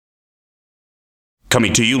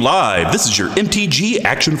Coming to you live, this is your MTG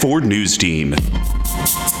Action 4 News Team.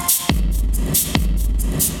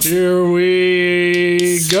 Here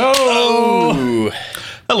we go. Oh.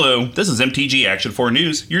 Hello, this is MTG Action 4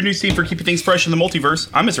 News, your news team for keeping things fresh in the multiverse.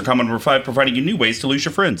 I'm Mr. Common Number 5, providing you new ways to lose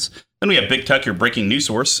your friends. Then we have Big Tuck, your breaking news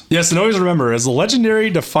source. Yes, and always remember, as the legendary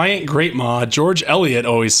Defiant Great Ma, George Eliot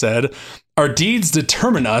always said, our deeds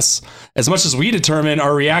determine us as much as we determine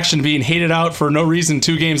our reaction to being hated out for no reason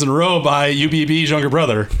 2 games in a row by UBB's younger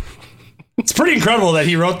brother. It's pretty incredible that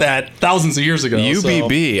he wrote that thousands of years ago.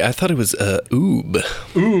 UBB, so. I thought it was Oob.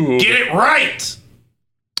 Ooh. Get it right!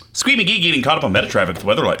 Squeamy Geek getting caught up on meta traffic with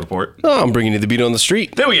the Weatherlight Report. Oh, I'm bringing you the beat on the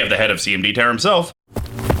street. Then we have the head of CMD Tower himself.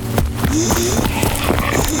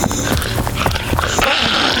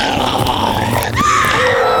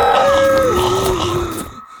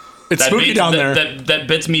 It's spooky down there. That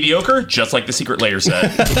bit's mediocre, just like the Secret Layer said.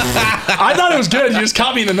 I thought it was good. You just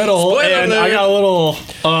caught me in the middle, and I got a little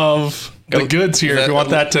of the goods here. If you want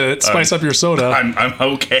that to spice up your soda, I'm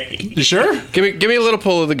okay. You sure? Give me a little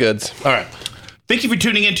pull of the goods. All right. Thank you for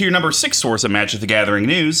tuning in to your number 6 source of Magic the Gathering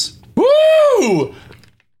news. Woo!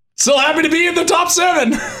 Still happy to be in the top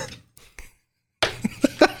 7.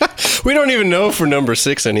 We don't even know for number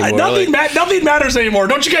 6 anymore. Nothing matters anymore.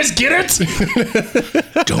 Don't you guys get it?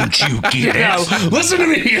 Don't you get it? Listen to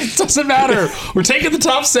me. It doesn't matter. We're taking the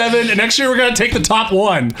top 7, and next year we're going to take the top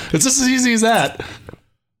 1. It's just as easy as that.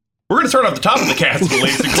 We're going to start off the top of the cast with the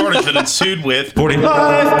latest carnage that ensued with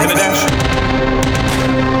 45 and a dash.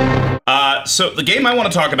 So the game I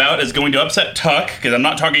want to talk about is going to upset Tuck, because I'm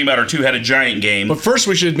not talking about our 2-headed giant game. But first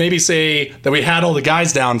we should maybe say that we had all the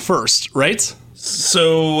guys down first, right?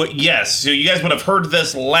 So, yes. So you guys would have heard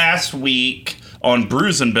this last week on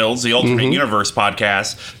Brews and Builds, the Ultimate Universe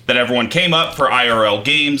podcast, that everyone came up for IRL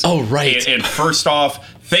games. Oh, right. And first off,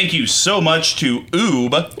 thank you so much to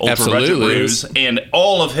Oob, Ultra Budget Brews, and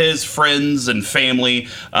all of his friends and family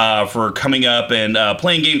for coming up and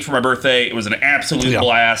playing games for my birthday. It was an absolute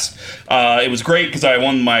blast. It was great because I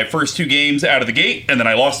won my first 2 games out of the gate, and then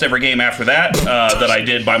I lost every game after that that I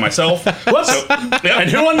did by myself. Whoops. So, and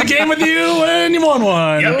who won the game with you when you won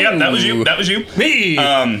one? Yep, that was you. That was you. Me.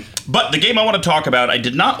 But the game I want to talk about, I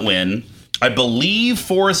did not win. I believe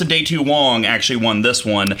Forrest and Day 2 Wong actually won this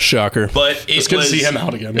one. Shocker. But it's good to see him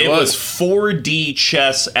out again. It was 4D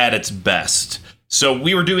chess at its best. So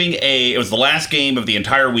we were doing it was the last game of the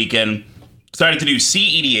entire weekend. Decided to do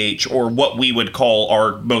CEDH, or what we would call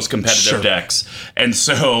our most competitive decks. And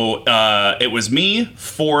so it was me,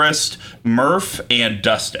 Forrest, Murph, and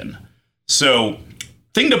Dustin. So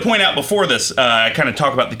thing to point out before this, I kind of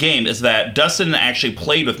talk about the game, is that Dustin actually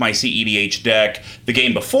played with my CEDH deck the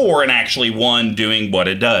game before and actually won doing what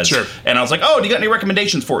it does. Sure. And I was like, oh, do you got any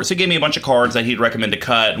recommendations for it? So he gave me a bunch of cards that he'd recommend to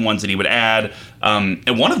cut and ones that he would add.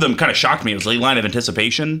 And one of them kind of shocked me. It was Ley Line of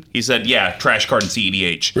Anticipation. He said, yeah, trash card in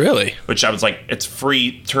CEDH. Really? Which I was like, it's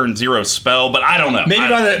free turn 0 spell, but I don't know.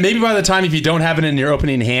 Maybe by the time, if you don't have it in your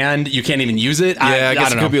opening hand, you can't even use it. Yeah, I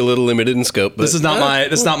guess it could be a little limited in scope. But this is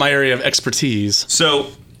not my area of expertise.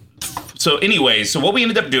 So anyway, what we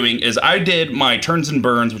ended up doing is I did my Turns and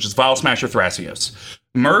Burns, which is Vial Smasher Thrasios.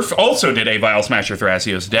 Murph also did a Vial Smasher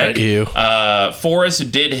Thrasios deck.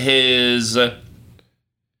 Forrest did his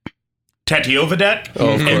Tatiova deck.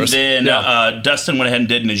 Oh, of course. And then Dustin went ahead and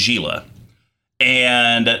did Najila.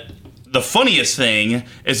 And the funniest thing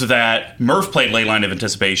is that Murph played Ley Line of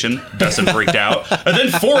Anticipation. Dustin freaked out. And then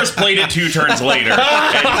Forrest played it 2 turns later.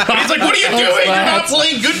 And he's like, what are you doing? You're not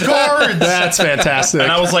playing good cards. That's fantastic.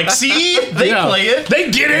 And I was like, see? They play it.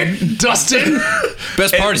 They get it, Dustin.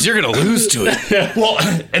 Best part is you're going to lose to it. Well,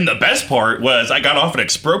 and the best part was I got off an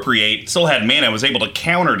Expropriate, still had mana, I was able to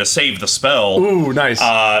counter to save the spell. Ooh, nice.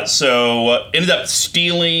 So ended up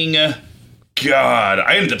stealing...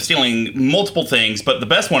 I ended up stealing multiple things, but the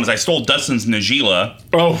best one is I stole Dustin's Najila.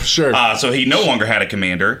 Oh, sure. So he no longer had a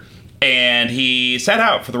commander, and he sat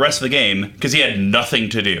out for the rest of the game because he had nothing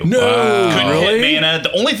to do. No, couldn't hit mana.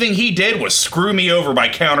 The only thing he did was screw me over by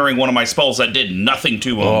countering one of my spells that did nothing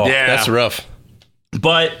to him. Oh, yeah, that's rough.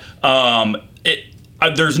 But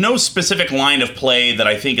there's no specific line of play that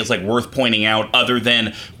I think is like worth pointing out, other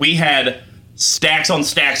than we had stacks on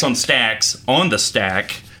stacks on stacks on the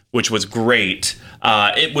stack, which was great.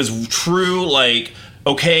 It was true, like,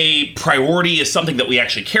 okay, priority is something that we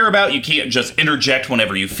actually care about. You can't just interject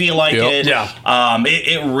whenever you feel like it. Yeah.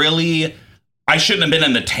 It really... I shouldn't have been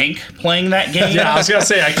in the tank playing that game. Yeah, I was going to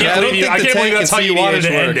say, I can't believe that's how you wanted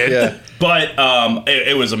to end it. Yeah. But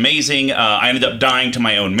it was amazing. I ended up dying to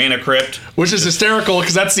my own Mana Crypt. Which is hysterical,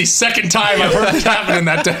 because that's the second time I've heard it happen in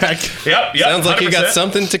that deck. Yep. Sounds like 100%. you got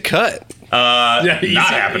something to cut. Not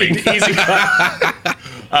happening. Easy cut.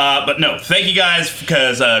 But no, thank you guys,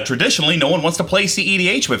 because traditionally no one wants to play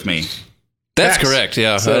CEDH with me. That's Facts. correct.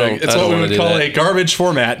 Yeah, So it's what we would call a garbage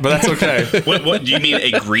format, but that's okay. What do you mean,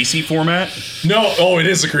 a greasy format? No, it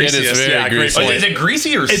is a greasy. It is very greasy. Oh, is it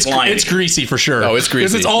greasy or slimy? It's greasy for sure. Oh, it's greasy,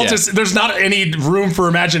 'Cause it's all yeah. just, there's not any room for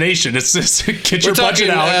imagination. It's just get your We're talking, budget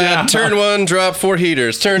out. Turn 1, drop 4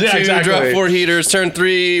 heaters. Turn 2, exactly. drop 4 heaters. Turn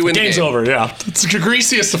 3, win the Game's game. over, yeah. It's the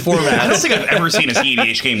greasiest of I formats. don't think I've ever seen a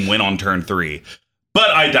CEDH game win on turn 3.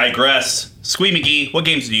 But I digress. Squee McGee, what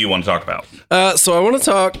games do you want to talk about? So I want to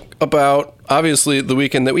talk about, obviously, the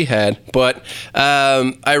weekend that we had, but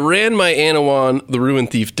I ran my Anawan, the Ruin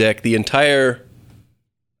Thief deck, the entire...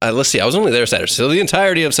 let's see, I was only there Saturday, so the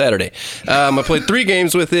entirety of Saturday. I played 3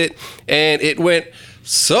 games with it, and it went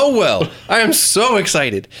so well. I am so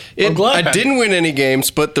excited. I'm glad. I didn't win any games,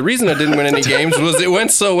 but the reason I didn't win any games was it went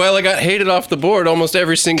so well, I got hated off the board almost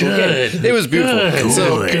every single game. It was beautiful.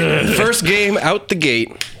 First game out the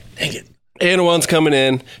gate. Dang it. Anawan's coming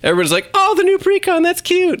in. Everybody's like, "Oh, the new precon, that's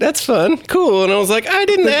cute, that's fun, cool." And I was like, "I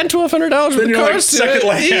didn't add $1,200 for the cards." Second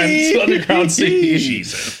Lands, Underground Siege.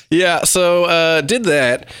 Jesus. Yeah, so did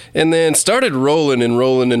that, and then started rolling.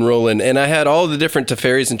 And I had all the different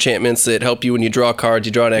Teferi's enchantments that help you when you draw cards.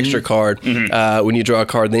 You draw an extra card. When you draw a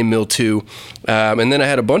card, they mill 2. And then I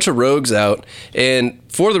had a bunch of rogues out. And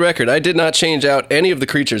for the record, I did not change out any of the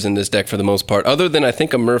creatures in this deck for the most part, other than I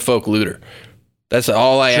think a Merfolk Looter. That's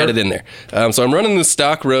all I added in there. So I'm running the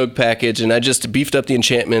stock rogue package, and I just beefed up the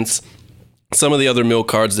enchantments. Some of the other mill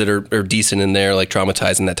cards that are decent in there, like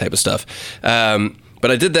Traumatize and that type of stuff.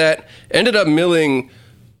 But I did that. Ended up milling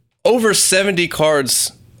over 70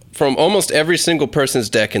 cards from almost every single person's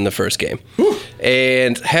deck in the first game.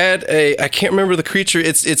 And had I can't remember the creature.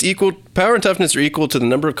 It's equal, power and toughness are equal to the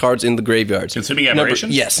number of cards in the graveyards. Consuming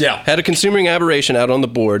Aberration? Yes. Yeah. Had a Consuming Aberration out on the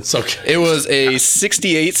board. So good. It was a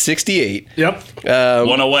 68-68. Yep.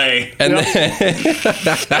 One away. And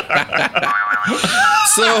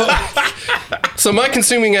so my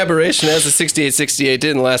Consuming Aberration as a 68-68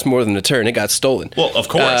 didn't last more than a turn. It got stolen. Well, of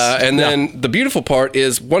course. And then the beautiful part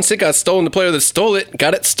is once it got stolen, the player that stole it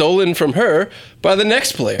got it stolen from her by the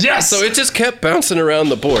next player. Yes! So it just kept bouncing around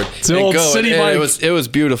the board. the old city and vibe. it was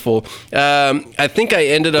beautiful. I think I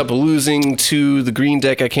ended up losing to the green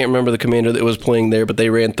deck. I can't remember the commander that was playing there, but they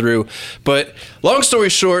ran through. But long story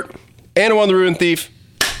short, Anawan the Ruin Thief,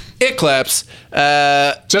 it claps.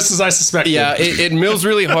 Just as I suspected. Yeah, it mills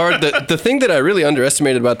really hard. The thing that I really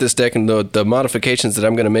underestimated about this deck and the modifications that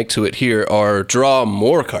I'm going to make to it here are draw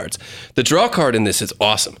more cards. The draw card in this is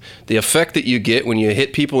awesome. The effect that you get when you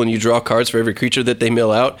hit people and you draw cards for every creature that they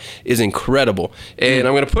mill out is incredible. And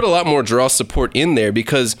I'm going to put a lot more draw support in there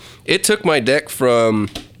because it took my deck from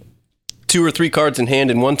 2 or 3 cards in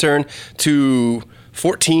hand in one turn to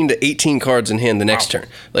 14 to 18 cards in hand the next turn.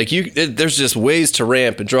 Like there's just ways to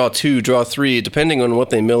ramp and draw 2, draw 3, depending on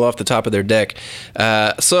what they mill off the top of their deck.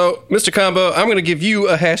 So, Mr. Combo, I'm going to give you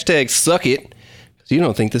a hashtag suck it. You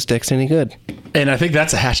don't think this deck's any good. And I think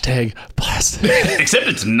that's a hashtag blast. Except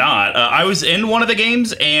it's not. I was in one of the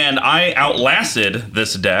games, and I outlasted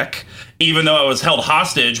this deck, even though I was held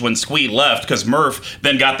hostage when Squee left, because Murph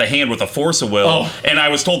then got the hand with a Force of Will, and I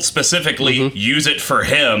was told specifically, use it for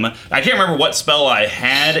him. I can't remember what spell I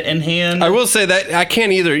had in hand. I will say that I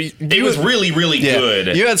can't either. It was really, really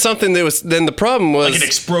good. You had something that was, then the problem was... Like an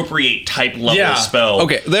expropriate type level spell.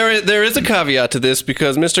 Okay, there is a caveat to this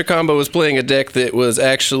because Mr. Combo was playing a deck that was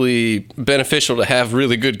actually beneficial to have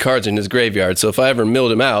really good cards in his graveyard. So if I ever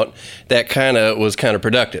milled him out, that was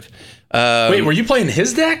counterproductive. Wait, were you playing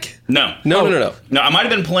his deck? No, No. I might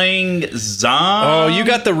have been playing Zon. Oh, you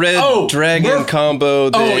got the red dragon Murph.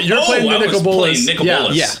 combo. You're playing I was Nicol Bolas. playing Nicol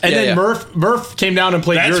Bolas. Yeah. And then Murph came down and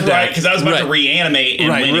played That's your right, deck. because I was about to reanimate and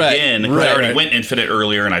win again. I already went infinite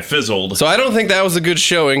earlier and I fizzled. So I don't think that was a good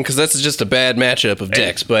showing because that's just a bad matchup of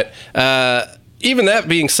decks. But even that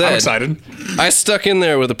being said, I'm excited. I stuck in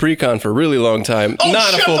there with a precon for a really long time.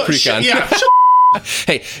 Not a full precon.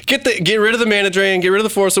 Hey, get rid of the Mana Drain, get rid of the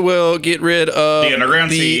Force of Will, get rid of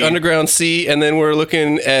the Underground Sea, and then we're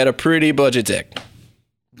looking at a pretty budget deck.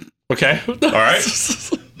 Okay. All right.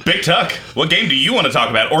 Big Tuck, what game do you want to talk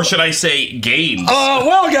about? Or should I say games?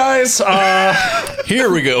 Well, guys,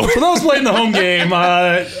 Here we go. for those playing the home game,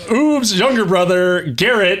 Oob's younger brother,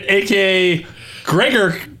 Garrett, a.k.a.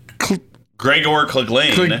 Gregor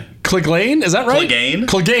Clegane. Clegane? Is that right?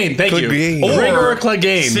 Clegane, thank you. Gregor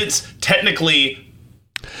Clegane. Since technically...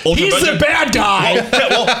 Ultra He's the bad guy.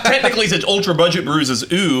 Well, technically, since Ultra Budget Brews is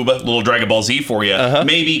Oob, little Dragon Ball Z for you,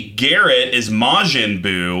 maybe Garrett is Majin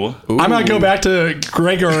Buu. I'm going to go back to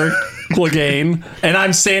Gregor Clegane, and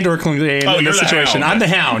I'm Sandor Clegane in you're this the situation. Hound. I'm the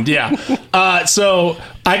Hound, yeah. So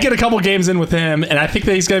I get a couple games in with him, and I think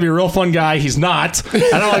that he's going to be a real fun guy. He's not. I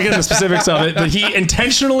don't want to get into the specifics of it, but he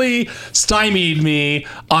intentionally stymied me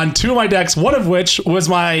on 2 of my decks, one of which was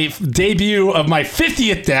my debut of my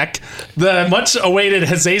 50th deck, the much-awaited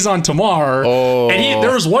Hazazon Tamar. Oh, and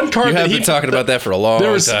there was one card you that have been talking about that for a long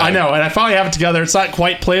time. I know, and I finally have it together. It's not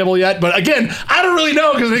quite playable yet, but again, I don't really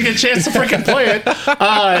know because I didn't get a chance to freaking play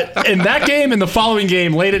it. In that game, in the following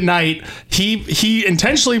game, late at night, he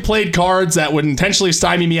intentionally played cards that would intentionally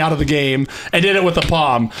stymie me out of the game and did it with a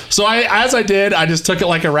palm. So I just took it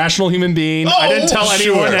like a rational human being. I didn't tell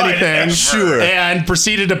anyone anything. And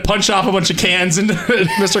proceeded to punch off a bunch of cans into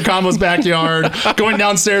Mr. Combo's backyard, going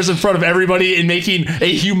downstairs in front of everybody and making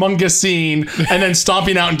a humongous scene, and then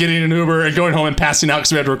stomping out and getting an Uber and going home and passing out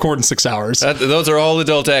because we had to record in 6 hours. Those are all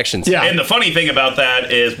adult actions. Yeah. And the funny thing about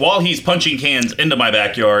that is while he's punching cans into my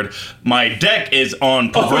backyard, my deck is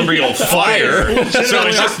on proverbial fire. So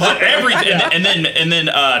it's just everything. And then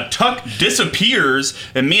Tuck disappears,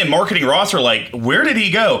 and me and Marketing Ross are like, where did he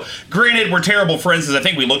go? Granted, we're terrible friends, as I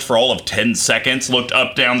think we looked for all of 10 seconds, looked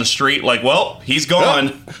up down the street, like, well, he's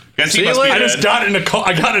gone. Guess he must be I dead. just got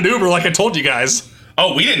I got an Uber like I told you guys.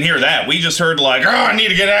 Oh, we didn't hear that. We just heard like, I need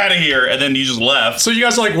to get out of here. And then you just left. So you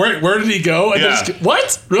guys are like, where did he go? And Yeah.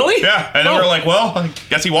 what? Really? Yeah. And then we're like, well, I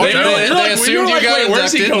guess he walked out. They assumed you got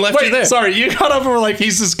inducted and left you there. Sorry, you got up and were like,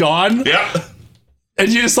 he's just gone? Yep. And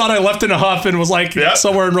you just thought I left in a huff and was like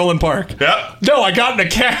somewhere in Roland Park. Yep. No, I got in a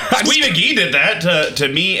cab. Squee McGee did that to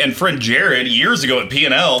me and friend Jared years ago at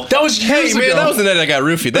P&L. That was years ago. That was the night I got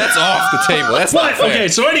roofied. That's off the table. That's not fair. Okay,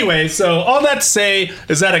 so anyway, all that to say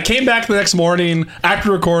is that I came back the next morning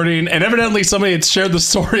after recording, and evidently somebody had shared the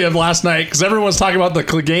story of last night because everyone was talking about the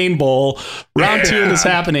Clegane Bowl, round 2 of this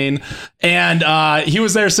happening, and he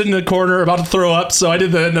was there sitting in the corner about to throw up, so I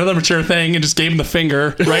did another mature thing and just gave him the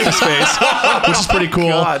finger right in his face, which is pretty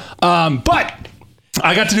cool. But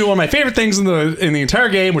I got to do one of my favorite things in the entire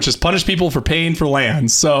game, which is punish people for paying for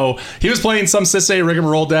lands. So he was playing some Sisay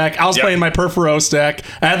Rigmarole deck. I was playing my Perforos deck.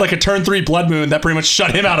 I had like a turn 3 Blood Moon that pretty much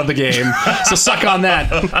shut him out of the game. So suck on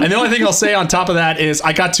that. And the only thing I'll say on top of that is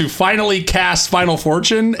I got to finally cast Final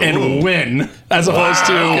Fortune and win, as opposed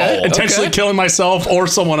to intentionally killing myself or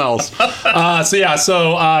someone else.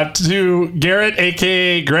 So to Garrett,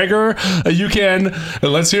 aka Gregor, you can,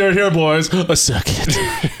 let's hear it here, boys, suck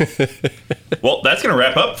it. Well, that's going to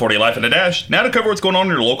wrap up 40 Life in a Dash. Now to cover what's going on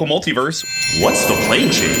in your local multiverse. What's the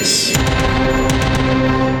plane chase?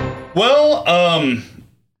 Well,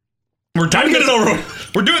 we're doing this over.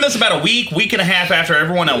 We're doing this about a week and a half after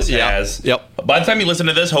everyone else has. Yep. By the time you listen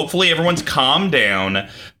to this, hopefully everyone's calmed down.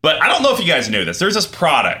 But I don't know if you guys knew this. There's this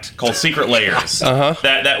product called Secret Layers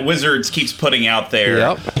that Wizards keeps putting out there.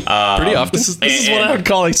 Yep. Pretty often. This is what I would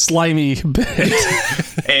call a slimy bit.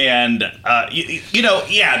 And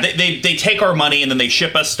they take our money and then they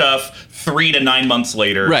ship us stuff 3 to 9 months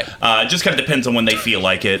later. Right. It just kind of depends on when they feel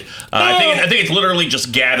like it. I think it's literally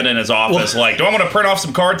just Gavin in his office. Like, do I want to print off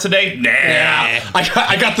some cards today? Nah.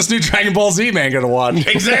 I got this new Dragon Ball Z manga to watch.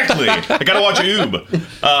 Exactly. I gotta watch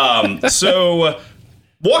Oob. So,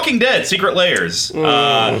 Walking Dead: Secret Layers.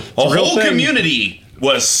 A whole community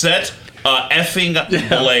was set effing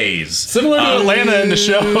ablaze. Similar to Atlanta in the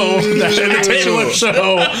show, in the Taylor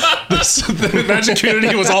show, the Magic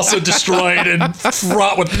community was also destroyed and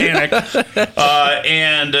fraught with panic.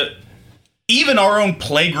 And even our own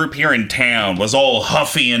play group here in town was all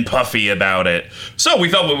huffy and puffy about it. So we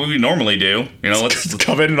thought what we normally do, let's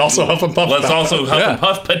come in and also huff and puff. Let's also huff and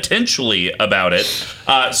puff potentially about it.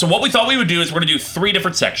 So what we thought we would do is we're going to do 3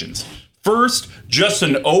 different sections. First, just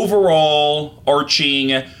an overall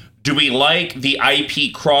arching. Do we like the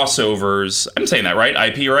IP crossovers? I'm saying that right?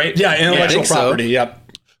 IP, right? Yeah, intellectual property. Yep.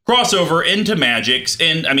 Crossover into Magics,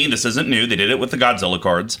 and I mean, this isn't new. They did it with the Godzilla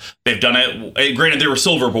cards. They've done it. Granted, they were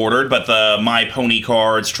silver bordered, but the My Pony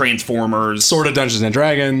cards, Transformers, sort of Dungeons and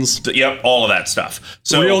Dragons. Yep, all of that stuff.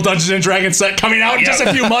 So real Dungeons and Dragons set coming out in just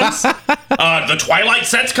a few months. The Twilight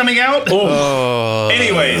set's coming out. Oh.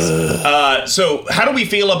 Anyways, so how do we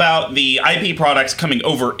feel about the IP products coming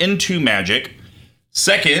over into Magic?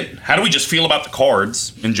 Second, how do we just feel about the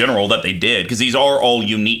cards in general that they did? Because these are all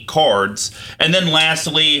unique cards. And then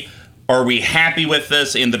lastly, are we happy with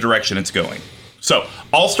this in the direction it's going? So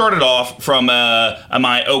I'll start it off from how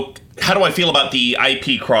do I feel about the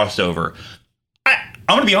IP crossover? I'm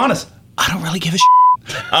going to be honest. I don't really give a shit.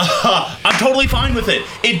 I'm totally fine with it.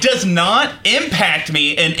 It does not impact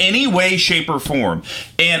me in any way, shape, or form.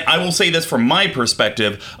 And I will say this from my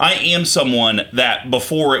perspective. I am someone that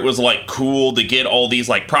before it was like cool to get all these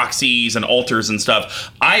like proxies and alters and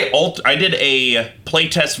stuff. I did a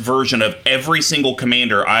playtest version of every single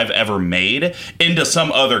commander I've ever made into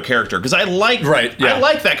some other character because I like I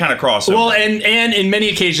like that kind of crossover. Well, and in many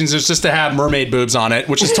occasions it's just to have mermaid boobs on it,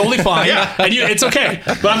 which is totally fine. And it's okay.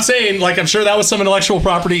 But I'm saying, like, I'm sure that was some intellectual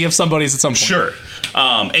property of somebody's at some point. Sure.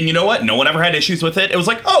 And you know what? No one ever had issues with it. It was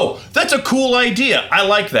like, oh, that's a cool idea. I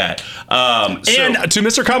like that. And to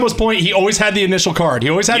Mr. Combo's point, he always had the initial card. He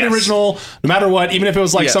always had the original, no matter what, even if it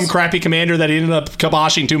was like some crappy commander that he ended up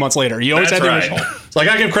kiboshing 2 months later. He always had the original. It's like,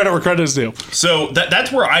 I give credit where credit is due. So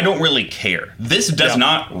that's where I don't really care. This does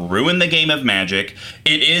not ruin the game of Magic.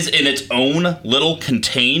 It is in its own little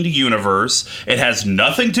contained universe. It has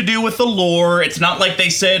nothing to do with the lore. It's not like they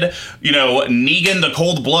said, Negan the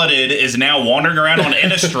Cold-Blooded is now wandering around on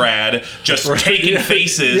Innistrad just taking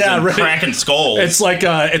faces and cracking skulls. It's like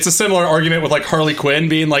it's a similar argument with like Harley Quinn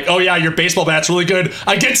being like, oh yeah, your baseball bat's really good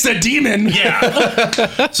against the demon.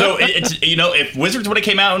 Yeah. So it's if Wizards would have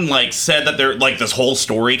came out and like said that they're like this whole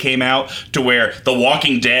story came out to where the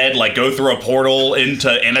Walking Dead like go through a portal into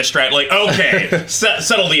Innistrad, like okay,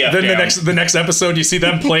 settle the F then down. the next episode you see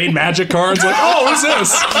them playing Magic cards like, oh, who's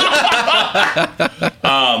this?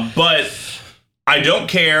 But I don't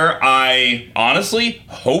care. I honestly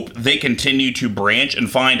hope they continue to branch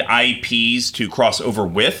and find IPs to cross over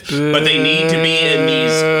with, but they need to be in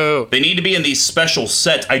these. They need to be in these special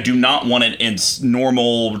sets. I do not want it in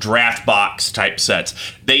normal draft box type sets.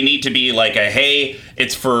 They need to be like hey,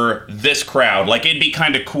 it's for this crowd. Like it'd be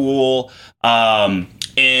kind of cool. What's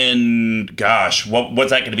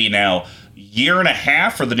that going to be now? Year and a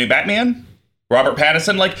half for the new Batman? Robert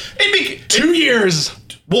Pattinson? Like it'd be 2 years.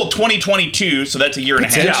 Well, 2022, so that's a year and a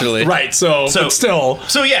half. Potentially. Right, so but still.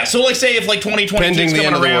 So yeah, so like say if like 2022 is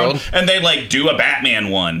coming around and they like do a Batman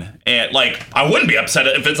one, and like I wouldn't be upset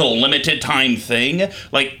if it's a limited time thing.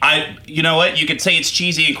 Like you know what? You could say it's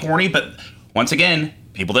cheesy and corny, but once again,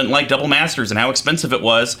 people didn't like Double Masters and how expensive it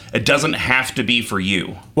was. It doesn't have to be for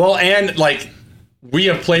you. Well, and like we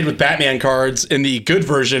have played with Batman cards in the good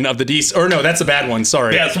version of the DC. Or no, that's a bad one.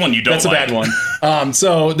 Sorry. Yeah, that's the one you don't like. That's a bad one.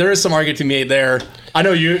 So there is some argument to be made there. I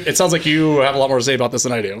know it sounds like you have a lot more to say about this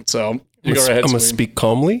than I do. So you go ahead. I'm going to speak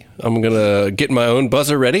calmly. I'm going to get my own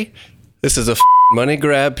buzzer ready. This is a money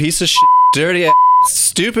grab, piece of shit, dirty ass,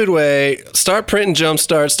 stupid way. Start printing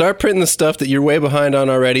Jumpstart. Start printing the stuff that you're way behind on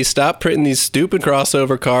already. Stop printing these stupid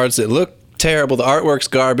crossover cards that look terrible. The artwork's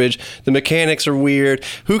garbage. The mechanics are weird.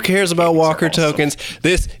 Who cares about Walker tokens?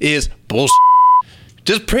 This is bullshit.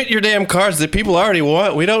 Just print your damn cards that people already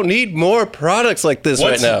want. We don't need more products like this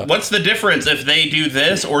right now. What's the difference if they do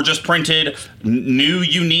this or just printed new,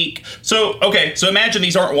 unique? So imagine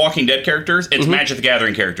these aren't Walking Dead characters. It's Magic the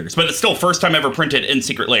Gathering characters. But it's still first time ever printed in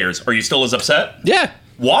Secret Layers. Are you still as upset? Yeah.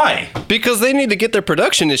 Why? Because they need to get their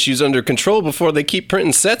production issues under control before they keep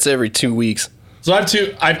printing sets every 2 weeks. So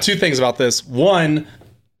I have two things about this. One,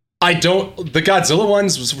 the Godzilla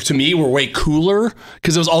ones to me were way cooler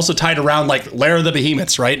because it was also tied around like Lair of the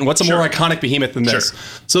Behemoths, right? And what's a more iconic behemoth than this?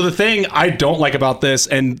 So the thing I don't like about this,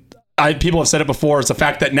 and people have said it before, is the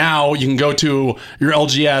fact that now you can go to your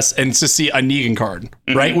LGS and just see a Negan card,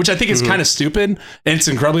 right? Which I think is kind of stupid, and it's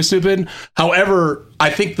incredibly stupid. However,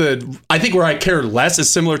 I think where I care less is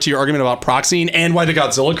similar to your argument about proxying and why the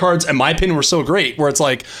Godzilla cards, in my opinion, were so great, where it's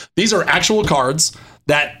like, these are actual cards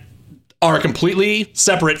that are completely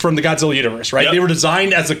separate from the Godzilla universe, right? Yep. They were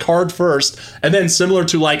designed as a card first, and then similar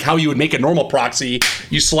to like how you would make a normal proxy,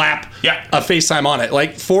 you slap a FaceTime on it.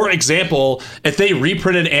 Like, for example, if they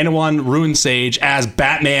reprinted Anawan Ruin Sage as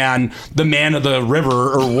Batman, the Man of the River,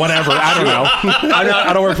 or whatever, I don't know.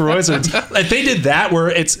 I don't work for Wizards. If they did that,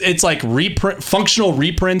 where it's like functional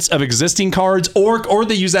reprints of existing cards, or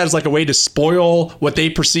they use that as like a way to spoil what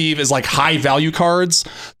they perceive as like high value cards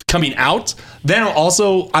coming out, then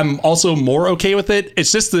I'm also more okay with it.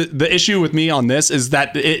 It's just the issue with me on this is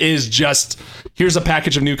that it is just, here's a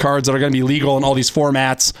package of new cards that are going to be legal in all these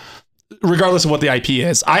formats, regardless of what the IP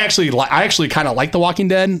is. I actually kind of like The Walking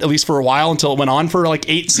Dead, at least for a while, until it went on for like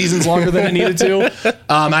 8 seasons longer than it needed to.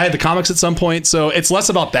 I had the comics at some point, so it's less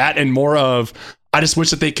about that and more of, I just wish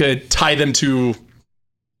that they could tie them to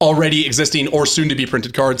already existing or soon to be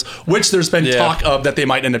printed cards, which there's been talk of that they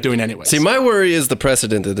might end up doing anyway. See, my worry is the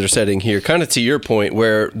precedent that they're setting here, kind of to your point,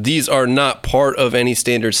 where these are not part of any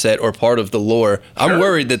standard set or part of the lore. I'm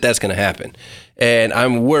worried that that's going to happen. And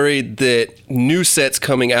I'm worried that new sets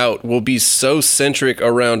coming out will be so centric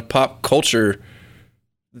around pop culture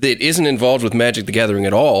that isn't involved with Magic the Gathering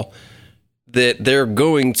at all, that they're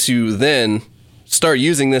going to then start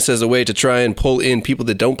using this as a way to try and pull in people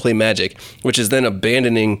that don't play Magic, which is then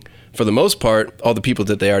abandoning, for the most part, all the people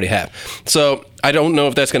that they already have. So I don't know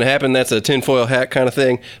if that's going to happen. That's a tinfoil hat kind of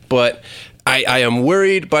thing. But I am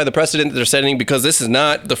worried by the precedent that they're setting, because this is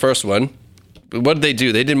not the first one. What did they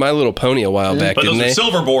do? They did My Little Pony a while back, but didn't those they? are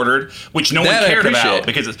silver bordered, which no That one I cared appreciate. about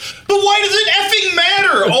because it's. But why does it effing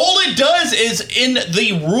matter? All it does is in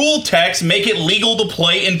the rule text make it legal to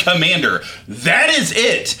play in Commander. That is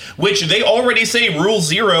it. Which they already say Rule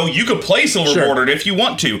 0. You could play silver bordered if you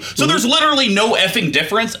want to. So there's literally no effing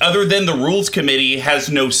difference other than the rules committee has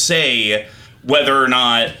no say whether or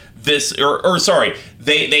not this or sorry.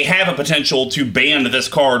 They have a potential to ban this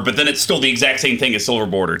card, but then it's still the exact same thing as silver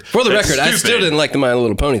bordered. For the That's record, I stupid. still didn't like the My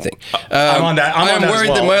Little Pony thing. I'm on that. I'm on that worried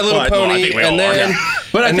as well, that My Little but- Well, I Pony, think we and all are. then, Yeah.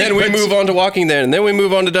 But I and think then we that's- move on to Walking Dead, and then we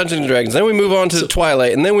move on to Dungeons and Dragons, then we move on to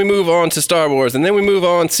Twilight, and then we move on to Star Wars, and then we move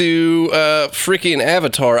on to freaking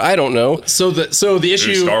Avatar. I don't know. So the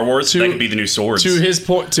issue Star Wars, to, that could be the new swords. to his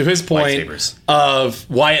point Lightsabers. of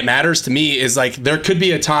why it matters to me is like there could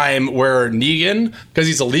be a time where Negan, because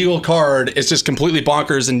he's a legal card, is just completely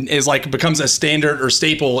bonkers and is like becomes a standard or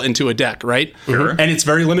staple into a deck, right? Sure. And it's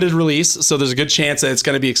very limited release, so there's a good chance that it's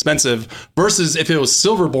going to be expensive. Versus if it was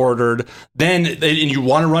silver bordered, then and you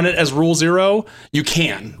want to run it as Rule 0, you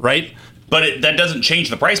can, right? But that doesn't change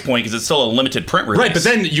the price point because it's still a limited print release. Right, but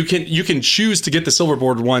then you can choose to get the silver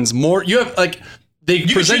bordered ones more. You have like they you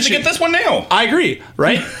can present choose to get this one now. I agree,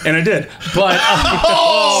 right? And I did. But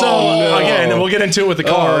again, we'll get into it with the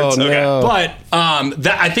cards. Oh, no. But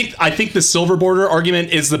that I think the silver border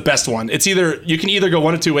argument is the best one. It's either you can either go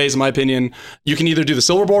one of two ways, in my opinion. You can either do the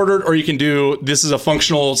silver bordered, or you can do this is a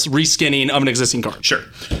functional reskinning of an existing card. Sure.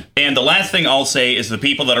 And the last thing I'll say is the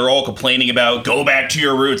people that are all complaining about go back to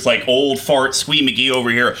your roots, like old fart Squee McGee over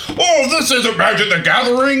here. Oh, this isn't Magic the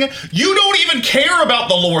Gathering. You don't even care about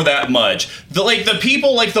the lore that much. The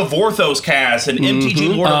people like the Vorthos cast and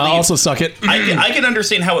MTG Lord of Leaves. Also suck it. I can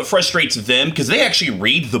understand how it frustrates them because they actually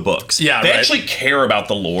read the books. Yeah, they right. actually care about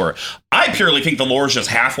the lore. I purely think the lore is just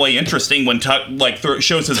halfway interesting when Tuck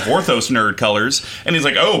shows his Vorthos nerd colors and he's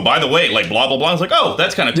like, oh, by the way, like blah blah blah. I was like, oh,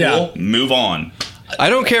 that's kind of cool. Yeah. Move on. I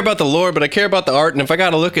don't care about the lore, but I care about the art, and if I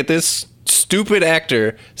got to look at this stupid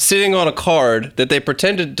actor sitting on a card that they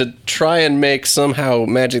pretended to try and make somehow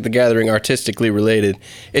Magic the Gathering artistically related,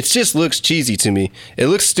 it just looks cheesy to me. It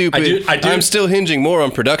looks stupid. I do. I'm still hinging more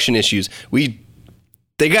on production issues.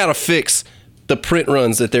 They got to fix the print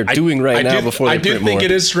runs that they're doing right now before they I do print think more.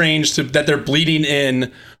 it is strange that they're bleeding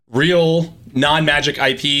in real non-Magic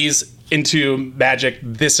IPs into Magic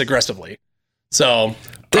this aggressively. So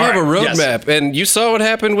They have a yes. roadmap, and you saw what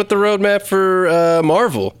happened with the roadmap for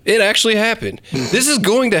Marvel. It actually happened. This is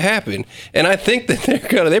going to happen, and I think that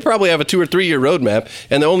they probably have a 2 or 3 year roadmap,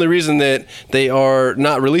 and the only reason that they are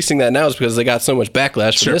not releasing that now is because they got so much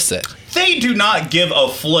backlash from this set. They do not give a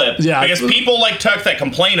flip. Yeah. Because people like Tuck that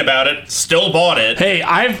complain about it still bought it. Hey,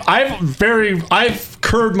 I've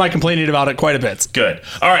curbed my complaining about it quite a bit. Good.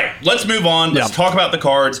 All right, let's move on. Let's Yeah. talk about the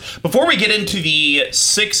cards. Before we get into the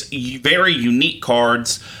 6 very unique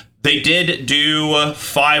cards, they did do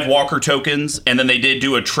 5 Walker tokens, and then they did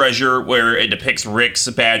do a treasure where it depicts Rick's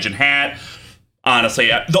badge and hat. Honestly,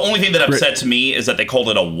 the only thing that upsets me is that they called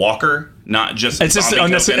it a Walker, not just It's just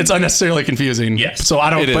zombie token. it's unnecessarily confusing. Yes. So I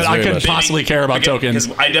don't. It is But I very couldn't much. possibly care about tokens.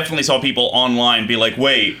 Because I definitely saw people online be like,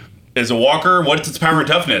 wait, is a Walker? What's its power and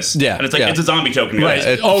toughness? Yeah, And it's like, yeah. it's a zombie token. Right.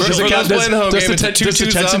 guys. Oh, For does those playing the home game, it's a 2/2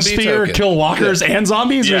 detention zombie sphere token. kill walkers and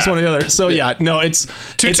zombies, or just Yeah. one or the other? So yeah, no, it's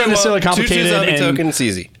unnecessarily 2/2 complicated. zombie and token, it's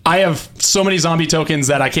easy. I have so many zombie tokens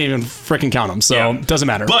that I can't even freaking count them. So Yeah. it doesn't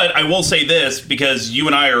matter. But I will say this, because you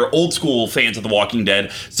and I are old school fans of The Walking Dead,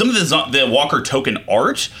 some of the Walker token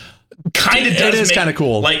art kind of does is make- kinda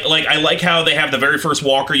cool. Like I like how they have the very first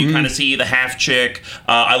Walker. You kind of see the half chick.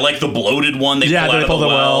 I like the bloated one they Yeah, pull they out of pull the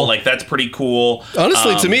the well. well. Like that's pretty cool.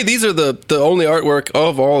 Honestly, to me, these are the only artwork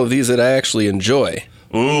of all of these that I actually enjoy.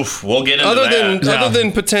 Oof, we'll get into Other that.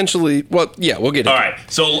 than potentially, well, yeah, we'll get into All right,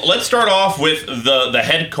 so let's start off with the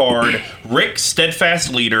head card, Rick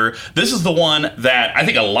Steadfast Leader. This is the one that I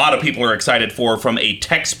think a lot of people are excited for from a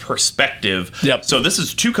text perspective. Yep. So this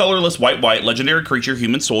is 2 colorless, white, legendary creature,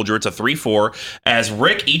 human soldier. It's a 3/4. As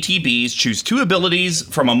Rick ETBs, choose 2 abilities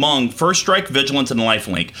from among First Strike, Vigilance, and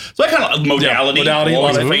Lifelink. So that kind of modality. modality,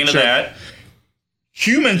 Always a love it. fan of Sure. that.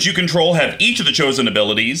 Humans you control have each of the chosen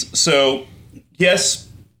abilities. So, yes,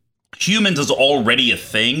 humans is already a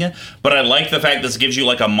thing, but I like the fact this gives you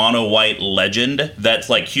like a mono white legend that's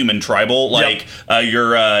like human tribal. Like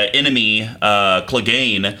your enemy,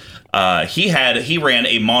 Clegane, he ran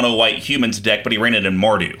a mono white humans deck, but he ran it in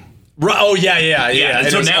Mardu. Oh, yeah. And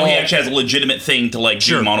so now he actually has a legitimate thing to like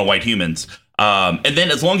do mono white humans. And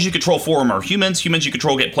then as long as you control 4 or more humans you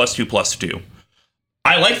control get +2/+2.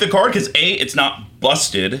 I like the card because it's not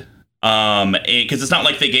busted. Because it's not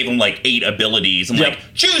like they gave him like 8 abilities and like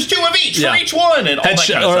choose 2 of each for each one and all that kind of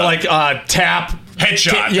stuff. Or like tap.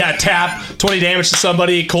 Headshot. Tap 20 damage to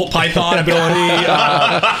somebody. Colt Python ability.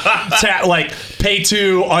 Tap, like pay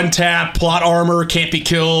 2, untap, plot armor, can't be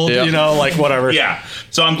killed. Yep. Like whatever. Yeah.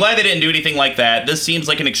 So I'm glad they didn't do anything like that. This seems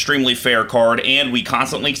like an extremely fair card, and we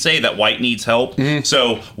constantly say that white needs help. Mm-hmm.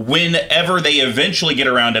 So whenever they eventually get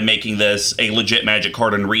around to making this a legit Magic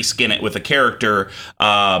card and reskin it with a character,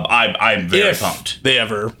 I'm very pumped.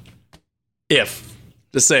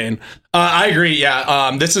 Just saying. I agree.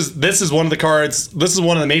 Yeah. This is one of the cards. This is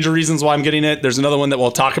one of the major reasons why I'm getting it. There's another one that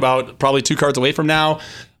we'll talk about probably 2 cards away from now.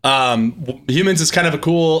 Humans is kind of a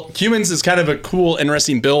cool,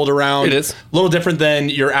 interesting build around. It is a little different than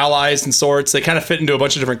your allies and sorts. They kind of fit into a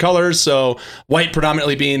bunch of different colors. So white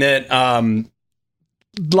predominantly being it.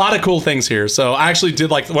 A lot of cool things here. So I actually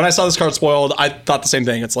did like when I saw this card spoiled, I thought the same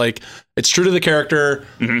thing. It's like it's true to the character.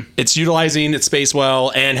 Mm-hmm. It's utilizing its space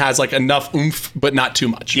well and has like enough oomph, but not too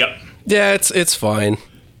much. Yep. Yeah, it's fine.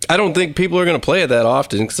 I don't think people are going to play it that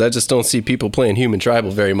often because I just don't see people playing Human Tribal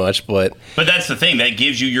very much. But that's the thing that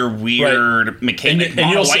gives you your weird mechanic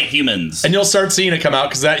mono white humans, and you'll start seeing it come out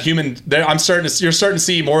because that human. You're starting to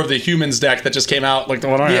see more of the humans deck that just came out, like the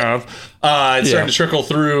one I have. It's starting to trickle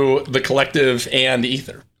through the collective and the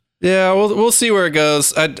ether. Yeah, we'll see where it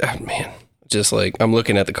goes. Just like I'm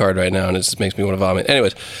looking at the card right now and it just makes me want to vomit.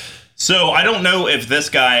 Anyways. So I don't know if this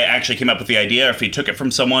guy actually came up with the idea or if he took it from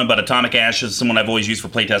someone, but Atomic Ash is someone I've always used for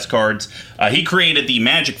playtest cards. He created the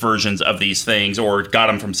Magic versions of these things or got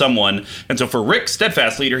them from someone. And so for Rick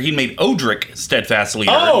Steadfast Leader, he made Odric Steadfast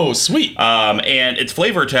Leader. Oh, sweet. And its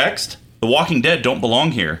flavor text, The Walking Dead don't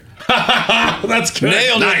belong here. That's good.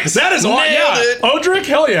 Nailed it. That is all. Yeah. Odric,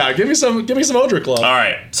 hell yeah. Give me some Odric love. All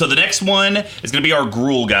right. So the next one is going to be our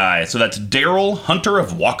Gruul guy. So that's Daryl, Hunter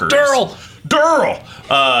of Walkers. Daryl.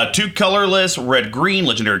 2 colorless, red-green,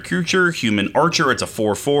 legendary creature, human archer. It's a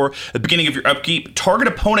 4/4. At the beginning of your upkeep, target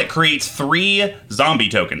opponent creates 3 zombie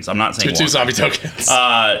tokens. I'm not saying 2 zombie tokens.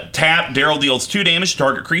 Tap, Daryl deals 2 damage to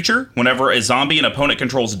target creature. Whenever a zombie an opponent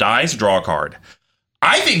controls dies, draw a card.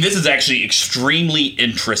 I think this is actually extremely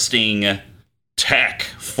interesting tech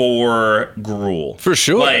for Gruul. For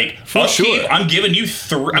sure. Like, sure. I'm giving you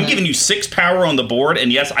 6 power on the board,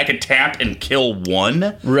 and yes, I could tap and kill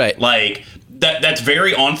 1. Right. Like, that's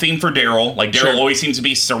very on theme for Daryl. Like, Daryl always seems to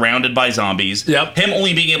be surrounded by zombies. Yep. Him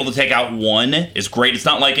only being able to take out 1 is great. It's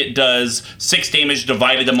not like it does 6 damage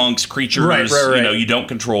divided amongst creatures right. You don't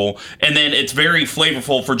control. And then it's very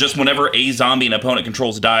flavorful for just whenever a zombie an opponent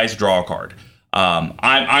controls dies, draw a card.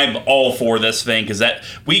 I'm all for this thing because that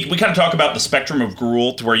we kind of talk about the spectrum of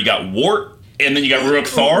Gruul to where you got Wart and then you got Ruach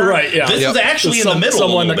Thar. Right. Yeah. This is actually in the middle.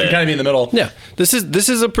 Someone that can kind of be in the middle. Yeah. This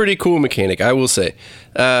is a pretty cool mechanic, I will say.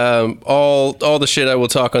 All the shit I will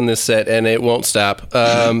talk on this set, and it won't stop.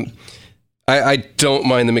 I don't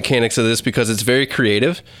mind the mechanics of this because it's very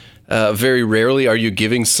creative. Very rarely are you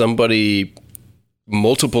giving somebody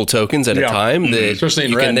multiple tokens at a time that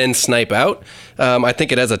you can then snipe out. I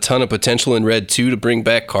think it has a ton of potential in red too to bring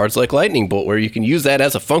back cards like Lightning Bolt, where you can use that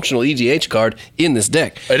as a functional EDH card in this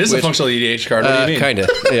deck. It is a functional EDH card. What do you mean? Kind of,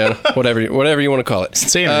 yeah. Whatever you want to call it.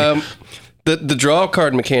 Insanity. The draw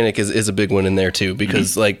card mechanic is a big one in there too,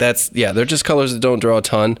 because like they're just colors that don't draw a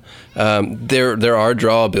ton. There are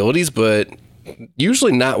draw abilities, but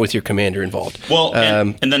usually not with your commander involved. Well,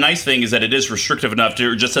 and the nice thing is that it is restrictive enough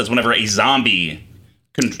to just says whenever a zombie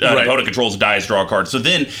opponent controls dies, draw a card. So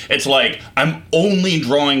then it's like I'm only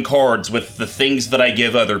drawing cards with the things that I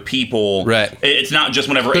give other people. Right. It's not just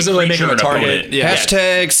whenever doesn't really make them a target.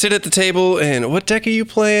 Hashtag sit at the table and what deck are you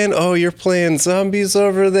playing? Oh, you're playing zombies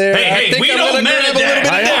over there. Hey, we don't grab a little bit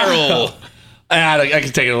of Daryl. I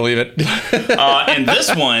can take it or leave it. And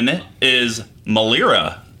this one is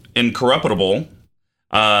Malira, Incorruptible.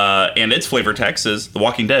 And its flavor text is The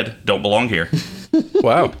Walking Dead don't belong here.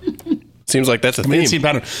 Wow. Seems like that's a theme.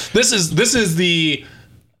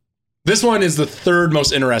 This one is the third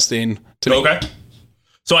most interesting to me. Okay.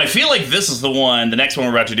 So I feel like this is the one, the next one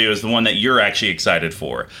we're about to do is the one that you're actually excited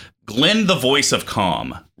for. Glenn, the Voice of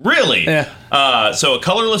Calm. Really? Yeah. So a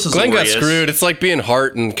colorless Azorius. Glenn got screwed. It's like being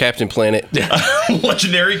Hart and Captain Planet.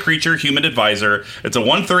 Legendary creature, human advisor. It's a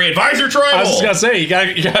 1/3 advisor tribal. I was just going to say, you got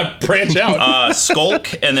to branch out. Skulk,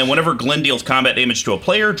 and then whenever Glenn deals combat damage to a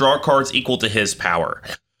player, draw cards equal to his power.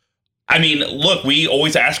 I mean, look, we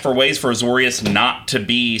always ask for ways for Azorius not to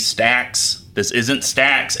be stacks. This isn't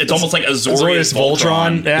stacks. It's almost like Azorius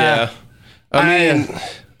Voltron. Yeah. I mean,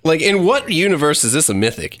 Like, in what universe is this a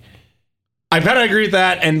mythic? I've got to agree with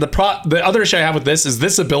that. And the other issue I have with this is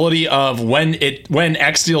this ability of when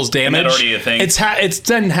X deals damage. Isn't that already a thing? It's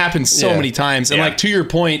then happened so many times. And like to your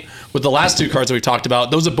point with the last two cards that we talked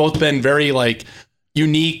about, those have both been very like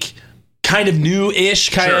unique, kind of new-ish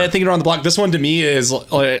kind of thinking around the block. This one to me is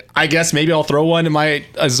like, I guess maybe I'll throw one in my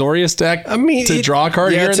Azorius deck to draw a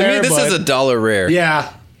card here and there. To me, this is a dollar rare.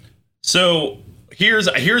 Yeah. So here's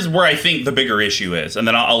where I think the bigger issue is, and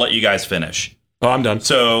then I'll let you guys finish. Oh, I'm done.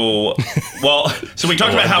 So we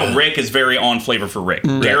talked about how Rick is very on flavor for Rick.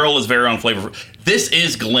 Daryl is very on flavor for... This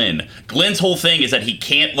is Glenn. Glenn's whole thing is that he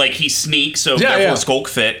can't, like, he sneaks, so therefore Skulk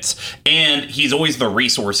fits, and he's always the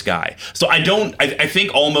resource guy. So I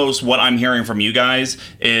think almost what I'm hearing from you guys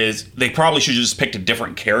is they probably should have just picked a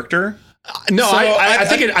different character. No, so I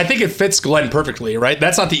think it fits Glenn perfectly, right?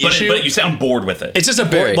 That's not the issue. But you sound bored with it. It's just a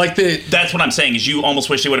bored, like That's what I'm saying. Is you almost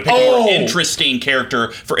wish they would have picked a more interesting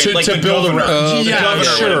character to like to the build governor. around. The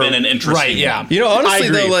governor would have been an interesting. Right? Yeah. You know, honestly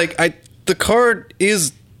though, like the card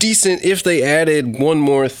is decent if they added one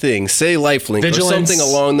more thing, say lifelink or something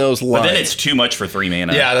along those lines. But then it's too much for 3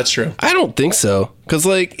 mana. Yeah, that's true. I don't think so, because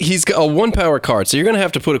like he's got a 1-power card, so you're gonna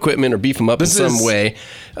have to put equipment or beef him up in some way.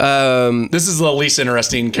 This is the least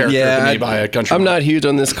interesting character to me by a country. I'm not huge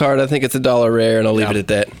on this card. I think it's a dollar rare, and I'll leave it at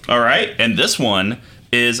that. All right, and this one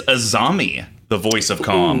is Azami, the voice of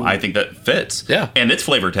Calm. I think that fits. Yeah, and it's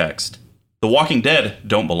flavor text. The Walking Dead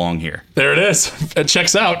don't belong here. There it is. It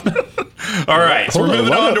checks out. All right, so we're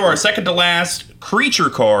moving on to our second to last creature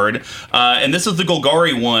card, and this is the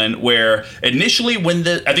Golgari one, where initially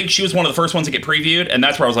I think she was one of the first ones to get previewed, and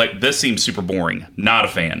that's where I was like, this seems super boring. Not a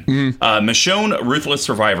fan. Michonne, Ruthless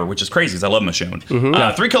Survivor, which is crazy because I love Michonne.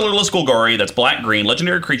 3 colorless Golgari, that's black-green,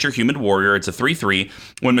 legendary creature, human warrior. It's a 3/3.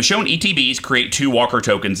 When Michonne ETBs, create 2 walker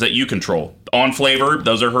tokens that you control. On flavor,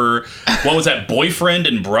 those are her, what was that, boyfriend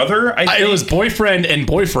and brother, I think? It was boyfriend and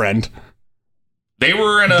boyfriend. They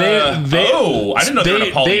were in a... I didn't know they were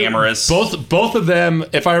in a polyamorous... Both of them,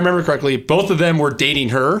 if I remember correctly, both of them were dating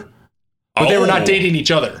her, but they were not dating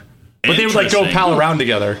each other. But they would like go pal around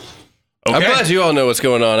together. Okay. I'm glad you all know what's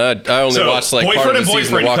going on. I only watched like part of the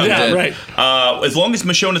season of Walking Dead. Right. As long as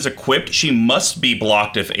Michonne is equipped, she must be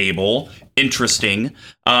blocked if able. Interesting.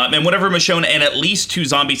 And whenever Michonne and at least 2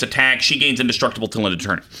 zombies attack, she gains indestructible till end of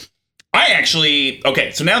turn.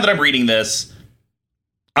 So now that I'm reading this,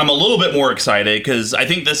 I'm a little bit more excited because I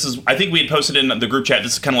think we had posted in the group chat,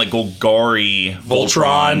 this is kind of like Golgari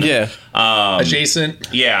Voltron. Yeah. Adjacent.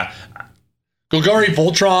 Yeah. Golgari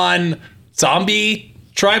Voltron zombie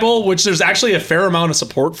tribal, which there's actually a fair amount of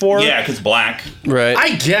support for. Yeah, because black. Right.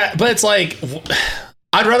 I get, but it's like,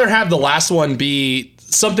 I'd rather have the last one be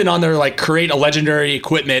something on there like create a legendary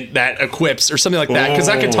equipment that equips or something like that, because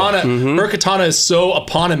that katana, her katana is so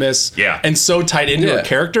eponymous and so tied into her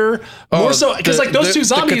character. More so because like those 2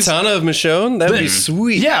 zombies, the katana of Michonne, that'd be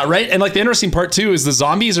sweet. Yeah, right. And like the interesting part too is the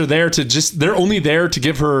zombies are there to they're only there to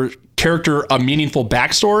give her character a meaningful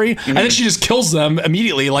backstory, and then she just kills them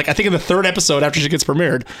immediately. Like I think in the 3rd episode after she gets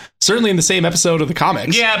premiered, certainly in the same episode of the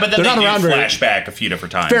comics. Yeah, but then they're not around flashback a few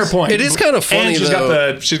different times. Fair point. It is kind of funny.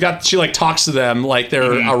 And she like talks to them like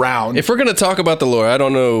they're around. If we're gonna talk about the lore, I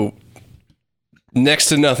don't know next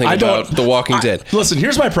to nothing about The Walking Dead. Listen,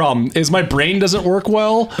 here's my problem: is my brain doesn't work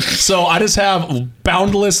well, so I just have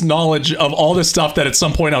boundless knowledge of all this stuff that at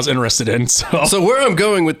some point I was interested in. So where I'm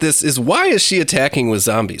going with this is, why is she attacking with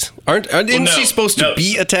zombies? Isn't she supposed to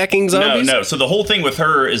be attacking zombies? No. So the whole thing with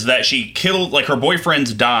her is that she killed, like her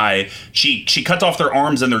boyfriends die. She cuts off their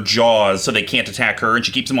arms and their jaws so they can't attack her, and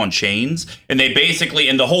she keeps them on chains. And they basically,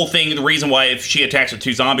 and the whole thing, the reason why if she attacks with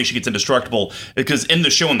 2 zombies, she gets indestructible, is because in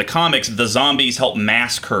the show, in the comics, the zombies help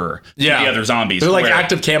mask her to the other zombies. They're like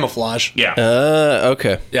active camouflage. Yeah.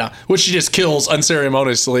 Okay. Yeah. Which she just kills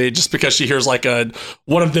unceremoniously just because she hears like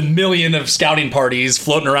one of the million of scouting parties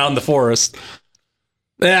floating around the forest.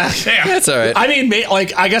 Yeah. That's all right. I mean,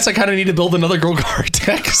 like, I guess I kind of need to build another Golgari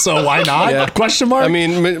deck, so why not? Question mark? I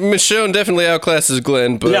mean, Michonne definitely outclasses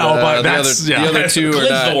Glenn, but, the other 2 are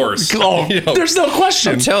not. The worst. Oh, there's no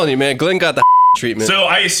question. I'm telling you, man, Glenn got the treatment. So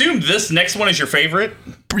I assume this next one is your favorite?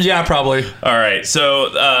 Yeah, probably. All right.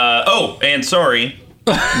 So, and sorry.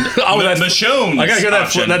 Michonne. I gotta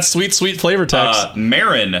get that sweet flavor text.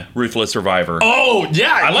 Marin, Ruthless Survivor. Oh,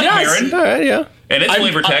 yeah. I like Marin. All right, yeah. And its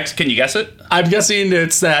flavor text, can you guess it? I'm guessing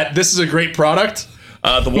it's that this is a great product.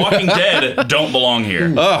 The Walking Dead don't belong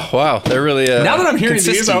here. Oh, wow. They're really now that I'm hearing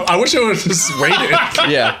these, I wish I would have just waited.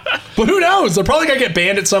 Yeah. But who knows? They're probably gonna get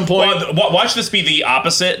banned at some point. Well, watch this be the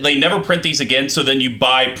opposite. They never print these again, so then you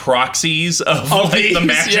buy proxies of like, these, the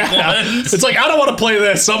Magic ones. It's like, I don't want to play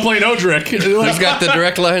this. I'm playing Odric. He's got the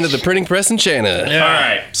direct line to the printing press in China. Yeah. All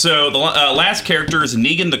right, so the last character is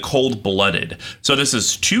Negan the Cold-Blooded. So this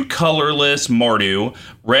is 2 colorless Mardu,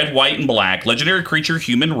 red, white, and black, legendary creature,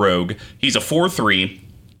 human rogue. He's a 4/3.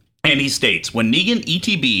 And he states, when Negan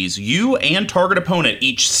ETBs, you and target opponent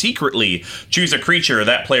each secretly choose a creature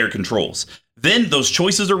that player controls. Then those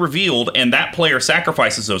choices are revealed, and that player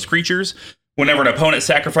sacrifices those creatures. Whenever an opponent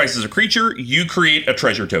sacrifices a creature, you create a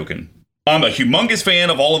treasure token. I'm a humongous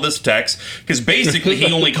fan of all of this text, because basically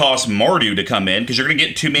he only costs Mardu to come in, because you're going to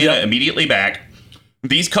get 2 mana immediately back.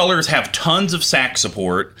 These colors have tons of sack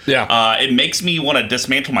support. Yeah. It makes me want to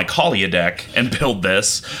dismantle my Kalia deck and build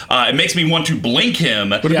this. It makes me want to blink him.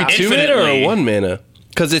 Would it be 2 mana or 1 mana?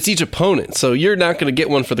 Because it's each opponent, so you're not going to get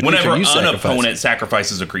one for the Whenever creature you an sacrifice. opponent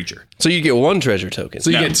sacrifices a creature. So you get 1 treasure token. So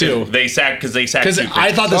you get 2. They sack because they sack 2 Because creatures.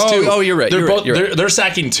 I thought this too. Oh, you're right. They're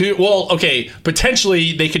sacking 2. Well, okay.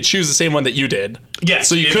 Potentially they could choose the same one that you did. Yes,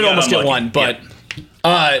 So you if could you got almost get unlucky. 1,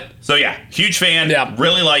 but. So yeah, huge fan. Yeah.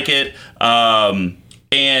 Really like it.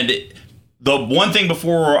 And the one thing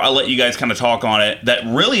before I let you guys kind of talk on it that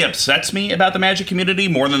really upsets me about the Magic community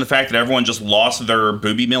more than the fact that everyone just lost their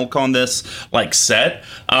booby milk on this like set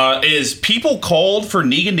is people called for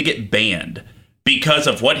Negan to get banned because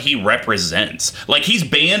of what he represents. Like he's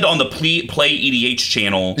banned on the Play EDH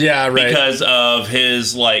channel. Yeah, right. Because of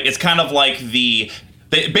his like it's kind of like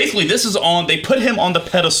basically this is on they put him on the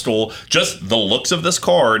pedestal, just the looks of this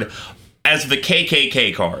card, as the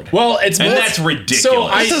KKK card. Well, that's ridiculous. So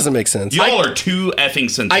That doesn't make sense. Y'all are too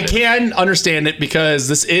effing sensitive. I can understand it because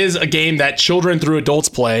this is a game that children through adults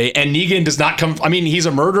play, and Negan does not come. I mean, he's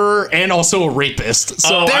a murderer and also a rapist.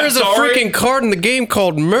 So There's a freaking card in the game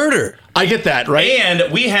called Murder. I get that, right?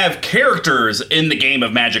 And we have characters in the game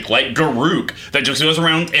of Magic, like Garruk, that just goes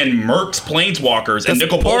around and murks planeswalkers, and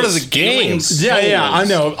That's Nicol part Bolas of the stealing game. Yeah, I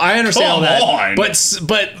know. I understand all Come that. on.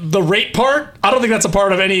 But the rape part, I don't think that's a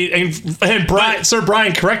part of any. And Sir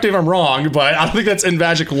Brian, correct me if I'm wrong, but I don't think that's in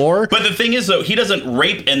Magic lore. But the thing is, though, he doesn't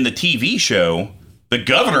rape in the TV show. The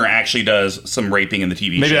governor actually does some raping in the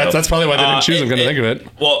TV show. Maybe that's probably why they didn't choose him. Come to think of it.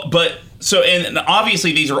 Well, but so and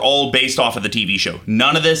obviously these are all based off of the TV show.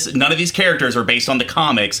 None of these characters are based on the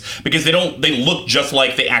comics because they look just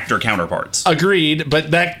like the actor counterparts. Agreed,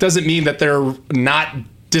 but that doesn't mean that they're not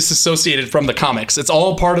disassociated from the comics. It's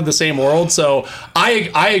all part of the same world. So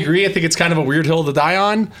I agree. I think it's kind of a weird hill to die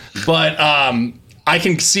on, but I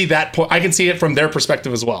can see that. I can see it from their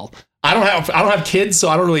perspective as well. I don't have kids, so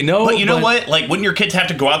I don't really know. But you know what? Like, wouldn't your kids have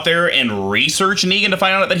to go out there and research Negan to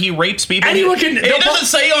find out that he rapes people? Anyone can. It doesn't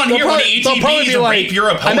say on here when he ETBs to rape your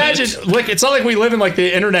opponent. Imagine, like, it's not like we live in like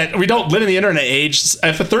the internet. We don't live in the internet age.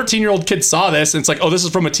 If a 13-year-old kid saw this and it's like, oh, this is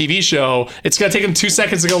from a TV show, it's gonna take him 2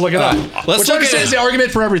 seconds to go look it up. Let's look at is the argument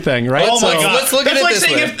for everything, right? Oh my god! let's look at that's it like this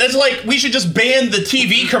saying way. That's like we should just ban the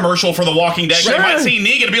TV commercial for The Walking Dead. Sure. You might see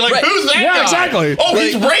Negan and be like, "Who's that Yeah, guy? exactly. Oh,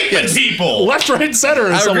 he's Like, raping people." Left, right, center.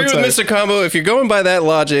 I agree with Mr. Combo. If you're going by that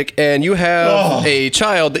logic and you have a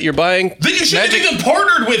child that you're buying, Then you should have even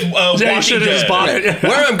partnered with you Walking should have Dead. just bought it.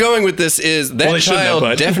 Where I'm going with this is that Well, they shouldn't have, child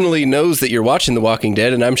but- definitely knows that you're watching The Walking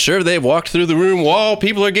Dead, and I'm sure they've walked through the room while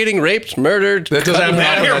people are getting raped, murdered. That does cut in happen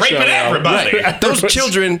half. Out here that show raping now. everybody. Right. Those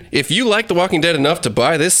children, if you like The Walking Dead enough to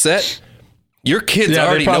buy this set, your kids Yeah, they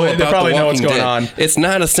already probably- know they about probably The know what's Walking going Dead. on. It's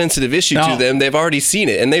not a sensitive issue No. to them. They've already seen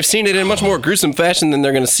it, and they've seen it in a much more gruesome fashion than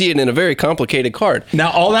they're going to see it in a very complicated card.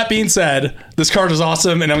 Now, all that being said, this card is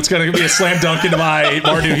awesome, and it's going to be a slam dunk into my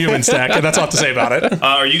Mardu human stack, and that's all I have to say about it.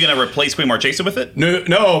 Are you going to replace Queen Marchesa with it?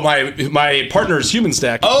 No, my partner's human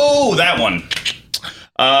stack. Oh, that one.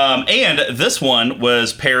 And this one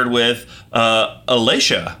was paired with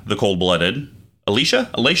Alicia, the Cold-Blooded.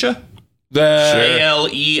 Alicia? The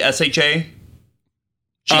Alesha.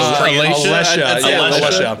 She's trans.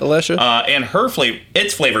 Alesha. And her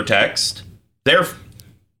flavor text, their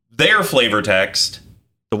flavor text,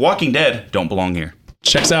 The Walking Dead don't belong here.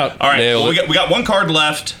 Checks out. All right, Nailed well, we got one card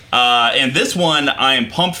left, and this one I am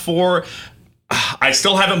pumped for. I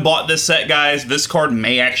still haven't bought this set, guys. This card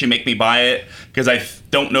may actually make me buy it because I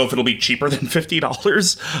don't know if it'll be cheaper than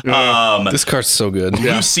 $50. This card's so good.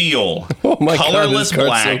 Lucille, Oh my God, colorless this card's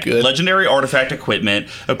black, so good. legendary artifact equipment.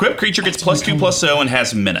 Equipped creature gets +2/+0 and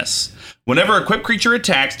has menace. Whenever a equipped creature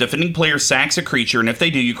attacks, defending player sacks a creature, and if they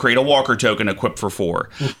do, you create a walker token equipped for 4.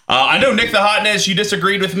 I know, Nick the Hotness, you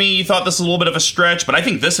disagreed with me. You thought this was a little bit of a stretch, but I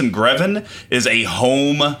think this in Greven is a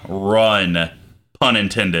home run, pun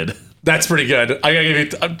intended. That's pretty good. I gotta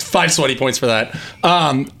give you 5 sweaty points for that.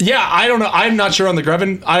 Yeah, I don't know. I'm not sure on the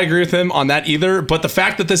Greven. I agree with him on that either. But the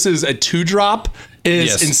fact that this is a 2-drop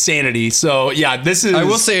is insanity. So yeah, this is. I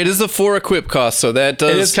will say it is a 4 equip cost, so that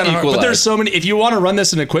does it is kind of hard. equalize. But there's so many. If you want to run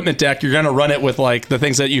this in an equipment deck, you're gonna run it with like the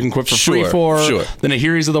things that you can equip for free for the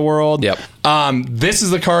Nahiris of the world. Yep. This is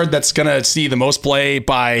the card that's gonna see the most play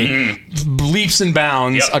by leaps and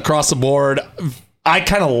bounds across the board. I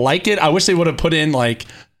kind of like it. I wish they would have put in like.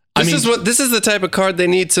 This is the type of card they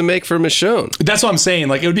need to make for Michonne. That's what I'm saying.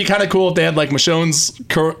 Like, it would be kind of cool if they had like Michonne's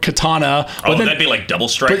katana. Oh, that'd be like double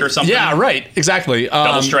strike or something. Yeah, right. Exactly.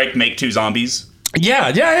 Double strike, make 2 zombies.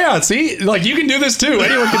 Yeah. See, like you can do this too.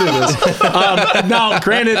 Anyone can do this. Now,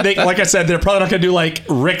 granted, like I said, they're probably not gonna do like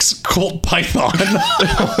Rick's Colt Python,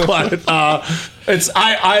 but this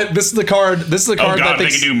is the card. This is the card. Oh God, they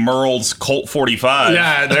can do Merle's Colt 45.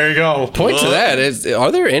 Yeah, there you go. Point to that.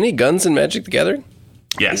 Are there any guns in Magic the Gathering?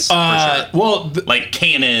 Yes, for sure. Well, like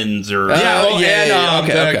cannons or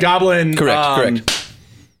the Goblin. Correct.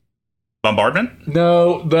 Bombardment?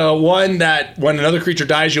 No, the one that when another creature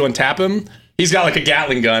dies, you untap him. He's got like a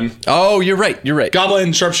Gatling gun. Oh, you're right.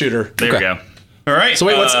 Goblin Sharpshooter. There we go. All right. So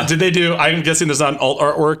wait, did they do? I'm guessing there's not alt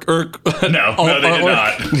artwork or no, they did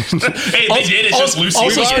not. Hey, they did. It's just Lucy.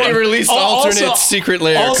 We've already released alternate secret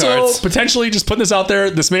layer cards. Also, potentially, just putting this out there,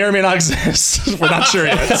 this may or may not exist. We're not sure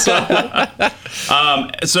yet.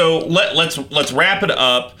 So let's wrap it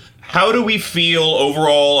up. How do we feel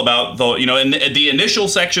overall about the, in the initial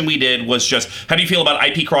section we did was just, how do you feel about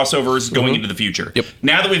IP crossovers going into the future? Yep.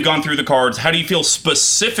 Now that we've gone through the cards, how do you feel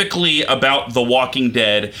specifically about The Walking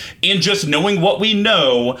Dead in just knowing what we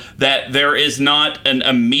know, that there is not an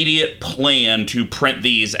immediate plan to print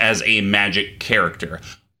these as a Magic character?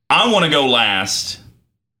 I want to go last.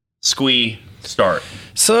 Squee, start.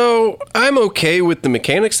 So I'm okay with the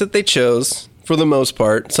mechanics that they chose. For the most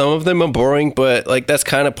part, some of them are boring, but like that's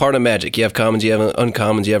kind of part of Magic. You have commons, you have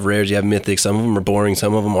uncommons, you have rares, you have mythics. Some of them are boring,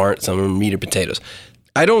 some of them aren't. Some of them are meat or potatoes.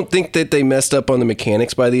 I don't think that they messed up on the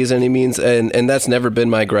mechanics by these any means, and that's never been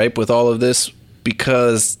my gripe with all of this,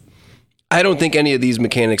 because I don't think any of these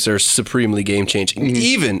mechanics are supremely game changing.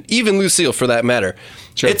 Even Lucille, for that matter.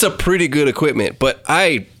 Sure. It's a pretty good equipment, but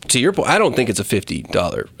to your point, I don't think it's a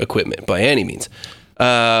 $50 equipment by any means.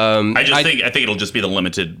 I think it'll just be the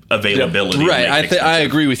limited availability. Right. I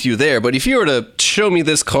agree with you there. But if you were to show me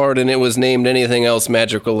this card and it was named anything else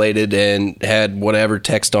Magic related and had whatever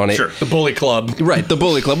text on it. Sure. The Bully Club. Right. The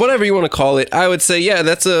Bully Club. Whatever you want to call it. I would say, yeah,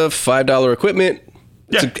 that's a $5 equipment.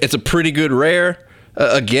 It's a pretty good rare.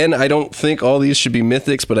 Again, I don't think all these should be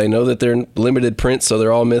mythics, but I know that they're limited print, so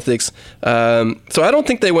they're all mythics. So I don't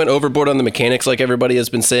think they went overboard on the mechanics like everybody has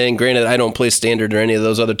been saying. Granted, I don't play standard or any of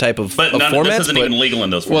those other type of formats. This isn't even legal in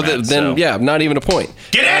those formats. Well, yeah, not even a point.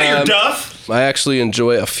 Get out of here, Duff! I actually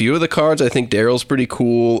enjoy a few of the cards. I think Daryl's pretty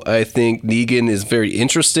cool. I think Negan is very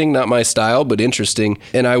interesting. Not my style, but interesting.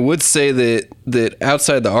 And I would say that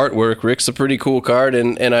outside the artwork, Rick's a pretty cool card,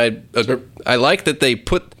 and I like that they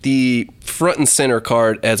put the front and center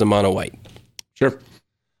card as a mono white. Sure.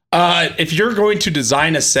 If you're going to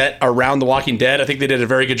design a set around The Walking Dead, I think they did a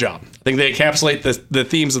very good job. I think they encapsulate the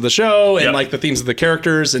themes of the show and like the themes of the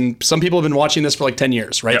characters. And some people have been watching this for like 10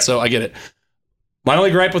 years, right? Yep. So I get it. My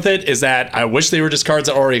only gripe with it is that I wish they were just cards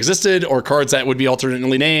that already existed or cards that would be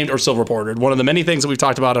alternately named or silver ported. One of the many things that we've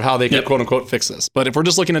talked about of how they could quote unquote fix this. But if we're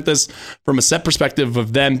just looking at this from a set perspective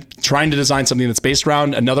of them trying to design something that's based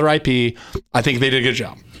around another IP, I think they did a good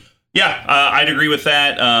job. Yeah, I'd agree with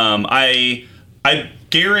that. I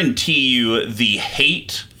guarantee you the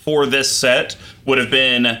hate for this set would have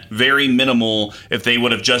been very minimal if they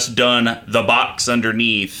would have just done the box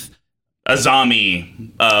underneath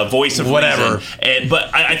Azami, voice of whatever. Reason.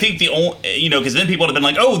 But I think the only, because then people would have been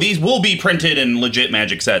like, oh, these will be printed in legit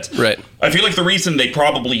Magic sets. Right. I feel like the reason they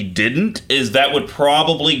probably didn't is that would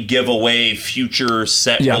probably give away future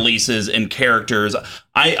set releases and characters.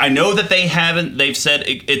 I know that they haven't. They've said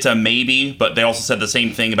it's a maybe, but they also said the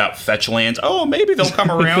same thing about fetch lands. Oh, maybe they'll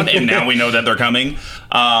come around, and now we know that they're coming.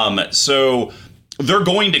 So they're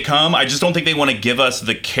going to come. I just don't think they want to give us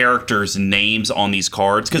the characters' names on these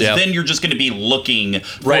cards, because then you're just going to be looking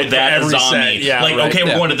for that Azami. We're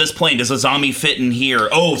going to this plane. Does Azami fit in here?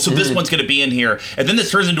 Oh, so this one's going to be in here. And then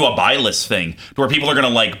this turns into a buy list thing where people are going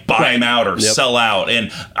to like buy them out or sell out.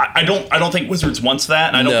 And I don't think Wizards wants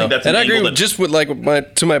that. And I don't think that's. And I agree with just with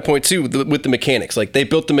to my point too with the mechanics. Like they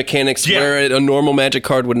built the mechanics where a normal Magic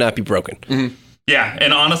card would not be broken. Mm-hmm. Yeah,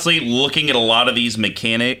 and honestly, looking at a lot of these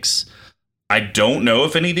mechanics, I don't know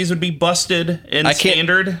if any of these would be busted in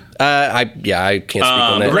Standard. I can't speak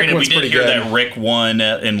on that. Granted, we one's did pretty hear good. that Rick won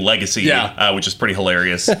in Legacy, which is pretty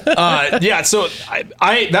hilarious. Yeah, so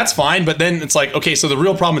I that's fine, but then it's like, okay, so the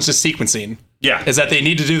real problem is just sequencing. Yeah. Is that they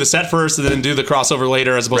need to do the set first and then do the crossover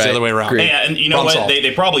later as opposed to the other way around. Great. And you know Problem what? solved.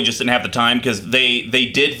 They probably just didn't have the time because they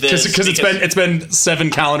did this Because it's been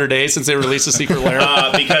 7 calendar days since they released the Secret Lair.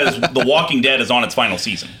 because The Walking Dead is on its final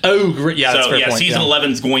season. Oh, great. Yeah, that's So a fair point. season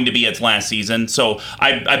 11 is going to be its last season. So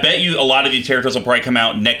I bet you a lot of these characters will probably come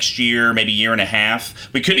out next year, maybe year and a half.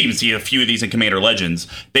 We could even see a few of these in Commander Legends.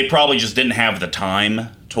 They probably just didn't have the time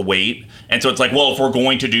to wait. And so it's like, well, if we're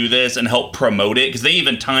going to do this and help promote it, because they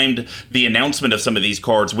even timed the announcement of some of these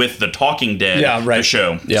cards with the Talking Dead the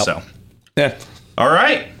show. Yep. So, Yeah. all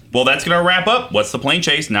right. Well, that's going to wrap up What's the Plane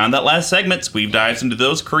Chase. Now in that last segment, Squeeve dives into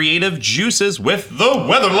those creative juices with the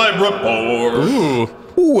Weatherlight Report.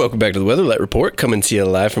 Ooh, welcome back to the Weatherlight Report, coming to you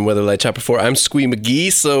live from Weatherlight Chopper 4. I'm Squee McGee,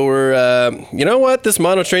 so we're, you know what? This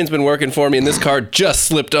mono train's been working for me, and this card just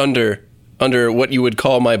slipped under what you would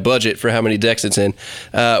call my budget for how many decks it's in.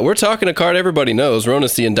 We're talking a card everybody knows,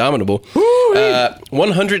 Ronus the Indomitable.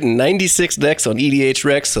 196 decks on EDH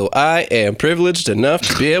Rex, so I am privileged enough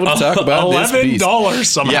to be able to talk about this beast. $11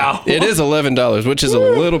 somehow. Yeah, it is $11, which is a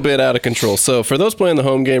little bit out of control. So for those playing the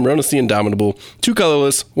home game, Ronus the Indomitable, 2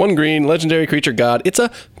 colorless, 1 green, legendary creature god. It's a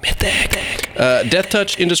mythic. Death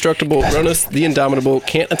Touch, indestructible. Ronus the Indomitable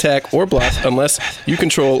can't attack or block unless you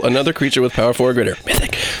control another creature with power 4 or greater.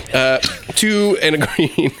 Mythic. 2 and a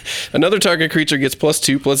green. Another target creature gets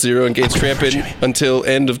 +2/+0 and gains trampled until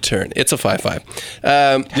end of turn. It's a 5/5.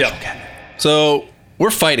 So we're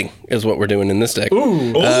fighting is what we're doing in this deck.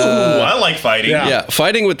 Ooh, I like fighting. Yeah,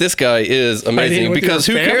 fighting with this guy is amazing because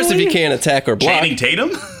who cares if he can't attack or block? Channing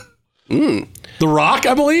Tatum? The Rock,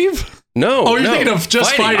 I believe? No. Oh, you're thinking of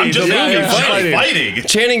just fighting. I'm just The movie, thinking fighting.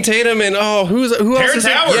 Channing Tatum and who else? Terrence is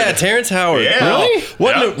that? Howard. Yeah, Terrence Howard. Yeah. Really?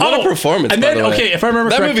 What Yeah. a performance! And by then, the way. okay, if I remember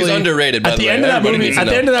that correctly, movie's underrated. By at the the way. end of that Everybody movie, needs to at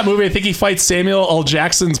the know. end of that movie, I think he fights Samuel L.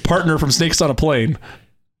 Jackson's partner from Snakes on a Plane.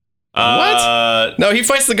 What? No, he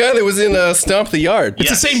fights the guy that was in Stomp the Yard. It's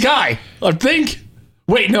the same guy, I think.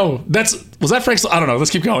 Wait, no, was that Frank? I don't know.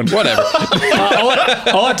 Let's keep going. Whatever.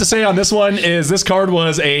 all I have to say on this one is this card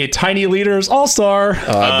was a Tiny Leaders All-Star.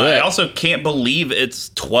 I also can't believe it's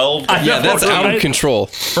 12. Yeah, that's out of control.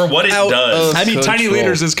 For what it Out does. of I mean, Tiny control.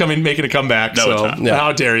 Leaders is making a comeback. No, so it's not. Yeah.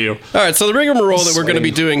 how dare you? All right, so the rigmarole that we're going to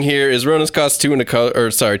be doing here is Ronus costs 2 and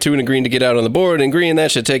a green to get out on the board, and green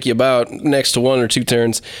that should take you about next to 1 or 2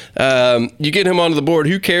 turns. You get him onto the board.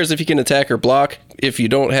 Who cares if he can attack or block? If you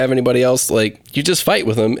don't have anybody else, you just fight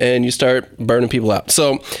with him and you start burning people out.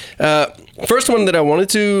 So, first one that I wanted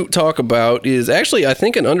to talk about is actually, I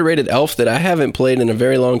think, an underrated elf that I haven't played in a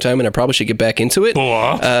very long time, and I probably should get back into it.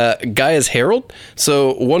 Gaia's Herald.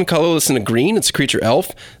 So, 1 colorless and a green. It's a creature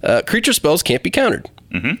elf. Creature spells can't be countered.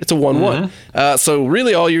 It's a 1/1. So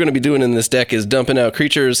really all you're going to be doing in this deck is dumping out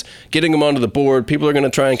creatures, getting them onto the board. People are going to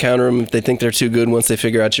try and counter them if they think they're too good once they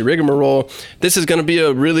figure out your rigmarole. This is going to be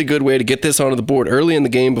a really good way to get this onto the board early in the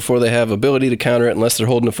game before they have ability to counter it unless they're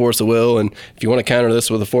holding a Force of Will. And if you want to counter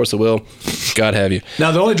this with a Force of Will, God have you.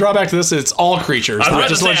 Now, the only drawback to this is it's all creatures. I was not about to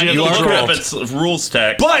just say, ones I you need to have look control. up its rules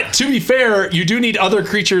text. But to be fair, you do need other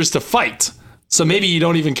creatures to fight. So maybe you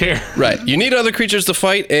don't even care. Right. You need other creatures to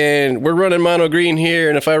fight, and we're running mono green here.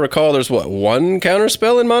 And if I recall, there's 1 counter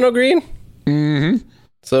spell in mono green? Mm-hmm.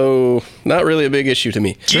 So not really a big issue to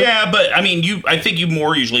me. Yeah, but I mean, I think you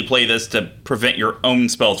more usually play this to prevent your own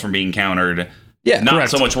spells from being countered. Yeah, Not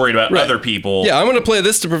correct. so much worried about Right. other people. Yeah, I'm going to play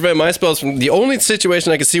this to prevent my spells from... The only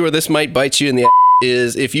situation I can see where this might bite you in the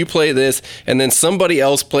is if you play this and then somebody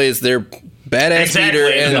else plays their badass Exactly.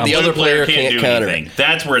 beater and The the other blue player can't do counter anything. it.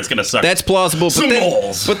 That's where it's going to suck. That's plausible.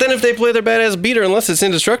 Symbols. But then if they play their badass beater, unless it's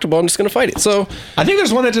indestructible, I'm just going to fight it. So, I think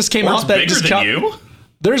there's one that just came Or it's out that bigger just than you.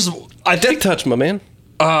 There's Death Touch, my man.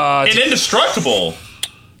 And indestructible.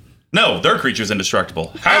 No, their creature's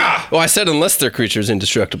indestructible. Ha! Oh, I said unless their creature is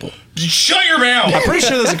indestructible. Shut your mouth! I'm pretty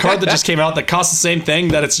sure there's a card that just came out that costs the same thing,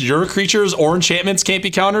 that it's your creatures or enchantments can't be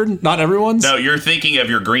countered, not everyone's. No, you're thinking of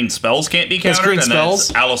your green spells can't be That's countered. green and spells?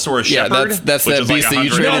 That's Allosaurus Yeah, Shepherd. that's which that is like beast that you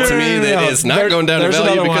 $100. traded to me that No. is not going down in There's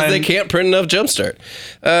value another because they one. can't print enough Jumpstart.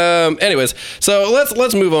 Anyways, so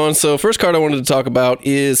let's move on. So first card I wanted to talk about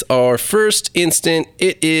is our first instant.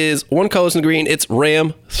 It is 1 colorless and green. It's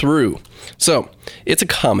Ram Through. So it's a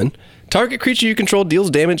common. Target creature you control deals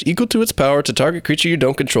damage equal to its power to target creature you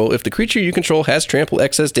don't control. If the creature you control has trample,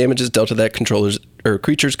 excess damage is dealt to that controller's or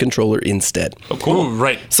creature's controller instead. Oh, cool.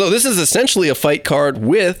 Right. So this is essentially a fight card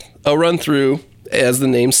with a run through as the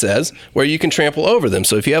name says, where you can trample over them.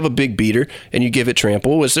 So if you have a big beater and you give it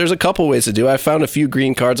trample, which there's a couple ways to do. I found a few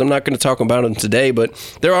green cards. I'm not going to talk about them today, but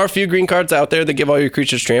there are a few green cards out there that give all your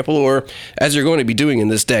creatures trample, or as you're going to be doing in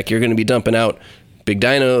this deck, you're going to be dumping out big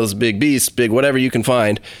dinos, big beasts, big whatever you can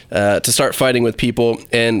find to start fighting with people.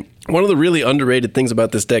 And one of the really underrated things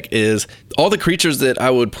about this deck is all the creatures that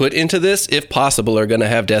I would put into this, if possible, are going to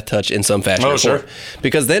have Death Touch in some fashion. Oh, sure.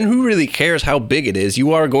 Because then who really cares how big it is?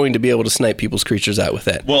 You are going to be able to snipe people's creatures out with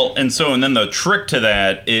that. Well, and then the trick to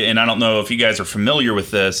that, and I don't know if you guys are familiar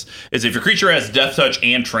with this, is if your creature has Death Touch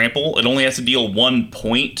and Trample, it only has to deal 1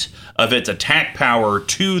 point of its attack power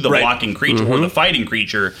to the blocking creature or the fighting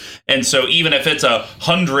creature. And so even if it's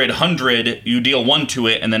 100, you deal 1 to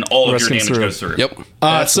it, and then all of your damage goes through. Yep.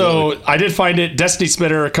 So I did find it. Destiny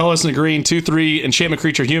Spitter, colorless and green, 2/3, enchantment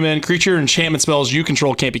creature human. Creature enchantment spells you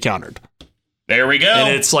control can't be countered. There we go.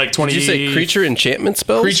 And it's like 20. Did you say creature enchantment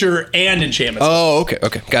spells? Creature and enchantment spells. Oh,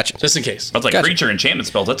 okay, gotcha. Just in case. I was like, creature enchantment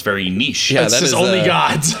spells, that's very niche. Yeah, That's that just is, only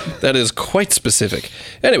gods. That is quite specific.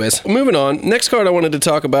 Anyways, moving on. Next card I wanted to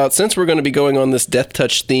talk about, since we're going to be going on this Death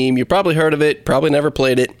Touch theme, you probably heard of it, probably never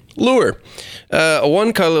played it. Lure. A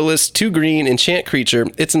 1 colorless, 2 green enchant creature.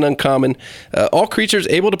 It's an uncommon. All creatures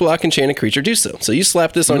able to block enchanted creature do so. So you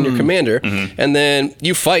slap this on your commander, and then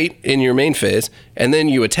you fight in your main phase, and then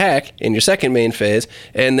you attack in your second main phase,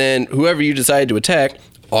 and then whoever you decide to attack,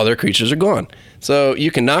 all their creatures are gone. So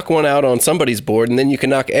you can knock one out on somebody's board, and then you can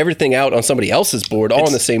knock everything out on somebody else's board all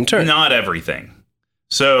on the same turn. Not everything.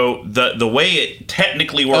 So the way it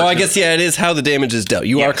technically works... Oh, I guess, yeah, it is how the damage is dealt.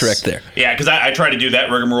 You are correct there. Yeah, because I tried to do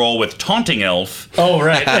that rigmarole with Taunting Elf. Oh,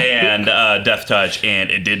 right. And Death Touch,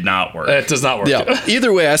 and it did not work. It does not work. Yeah.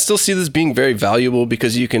 Either way, I still see this being very valuable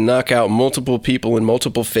because you can knock out multiple people in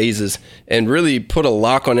multiple phases and really put a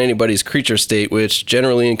lock on anybody's creature state, which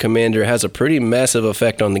generally in Commander has a pretty massive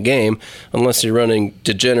effect on the game, unless you're running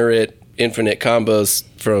degenerate infinite combos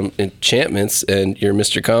from enchantments and you're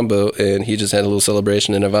Mr. Combo and he just had a little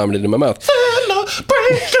celebration and I vomited in my mouth.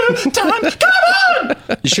 Celebration time, come on!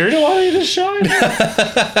 You sure you don't want me to shine?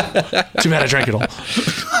 Too bad I drank it all.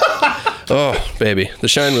 Oh, baby. The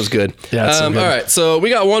shine was good. Yeah, it's so good. All right, so we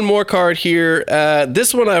got one more card here.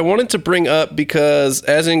 This one I wanted to bring up because,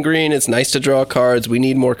 as in green, it's nice to draw cards. We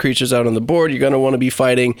need more creatures out on the board. You're going to want to be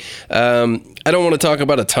fighting. I don't want to talk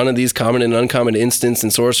about a ton of these common and uncommon instants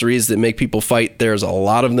and sorceries that make people fight. There's a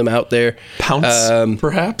lot of them out there. Pounce,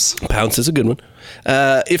 perhaps? Pounce is a good one.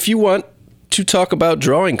 If you want to talk about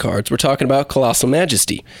drawing cards, we're talking about Colossal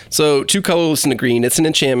Majesty. So 2 colorless and a green. It's an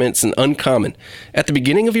enchantment. It's an uncommon. At the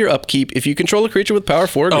beginning of your upkeep, if you control a creature with power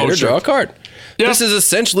 4 or greater, draw a card. Yep. This is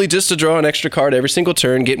essentially just to draw an extra card every single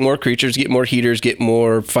turn, get more creatures, get more heaters, get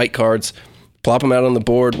more fight cards, plop them out on the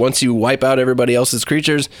board. Once you wipe out everybody else's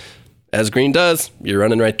creatures, as green does, you're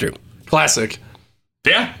running right through. Classic.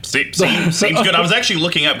 Yeah, seems good. I was actually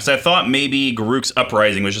looking up because I thought maybe Garruk's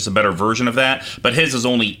Uprising was just a better version of that, but his is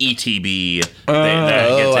only ETB.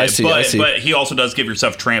 I see. But he also does give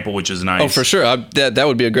yourself Trample, which is nice. Oh, for sure. That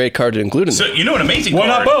would be a great card to include in there. So, you know an amazing card?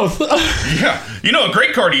 Why not both? Yeah. You know a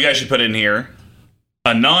great card you guys should put in here?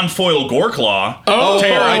 A non-foil Goreclaw.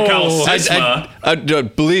 Terra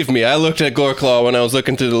Calcisma. Believe me, I looked at Goreclaw when I was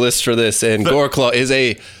looking through the list for this, and Goreclaw is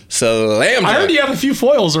a slam dunk. I heard you have a few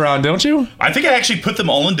foils around, don't you? I think I actually put them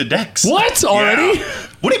all into decks. What? Already? Yeah.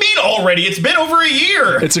 What do you mean already? It's been over a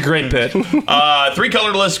year. It's a great bit. 3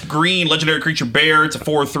 colorless, green, legendary creature bear. It's a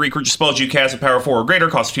 4/3 creature spells you cast with power 4 or greater,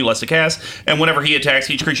 costs 2 less to cast, and whenever he attacks,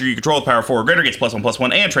 each creature you control with power 4 or greater gets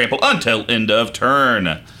 +1/+1 and trample until end of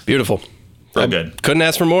turn. Beautiful. Real good. Couldn't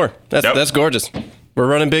ask for more. That's gorgeous. We're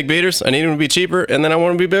running big beaters. I need them to be cheaper, and then I want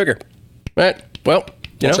them to be bigger. All right. Well,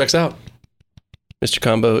 checks out. Mr.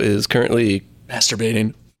 Combo is currently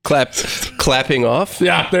masturbating. Clapping off.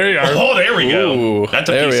 Yeah, there you are. Oh, there we go. Ooh, that's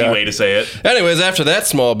a PC way to say it. Anyways, after that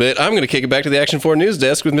small bit, I'm going to kick it back to the Action 4 news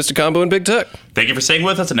desk with Mr. Combo and Big Tuck. Thank you for staying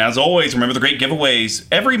with us, and as always, remember the great giveaways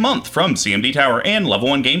every month from CMD Tower and Level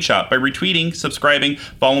 1 Game Shop by retweeting, subscribing,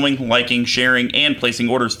 following, liking, sharing, and placing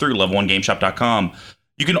orders through level1gameshop.com.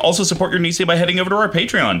 You can also support your needs by heading over to our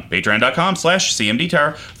Patreon, patreon.com/CMD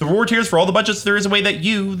Tower. The reward tiers for all the budgets, there is a way that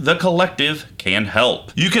you, the collective, can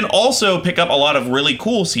help. You can also pick up a lot of really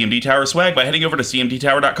cool CMD Tower swag by heading over to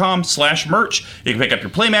cmdtower.com/merch. You can pick up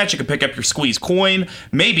your playmatch, you can pick up your squeeze coin,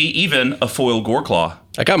 maybe even a foil Goreclaw.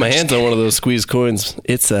 I got my hands on one of those squeeze coins.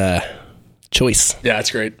 It's a choice. Yeah,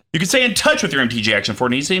 it's great. You can stay in touch with your MTG Action 4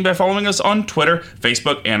 needs team by following us on Twitter,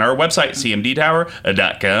 Facebook, and our website,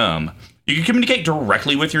 cmdtower.com. You can communicate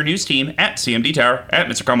directly with your news team at CMD Tower, at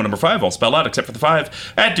Mr. Combo number 5, all spelled out except for the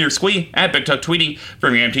 5, at Dear Squee, at Big Tuck Tweety,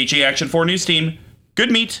 from your MTG Action 4 news team.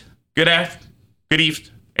 Good meet, good af, good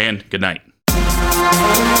eve, and good night.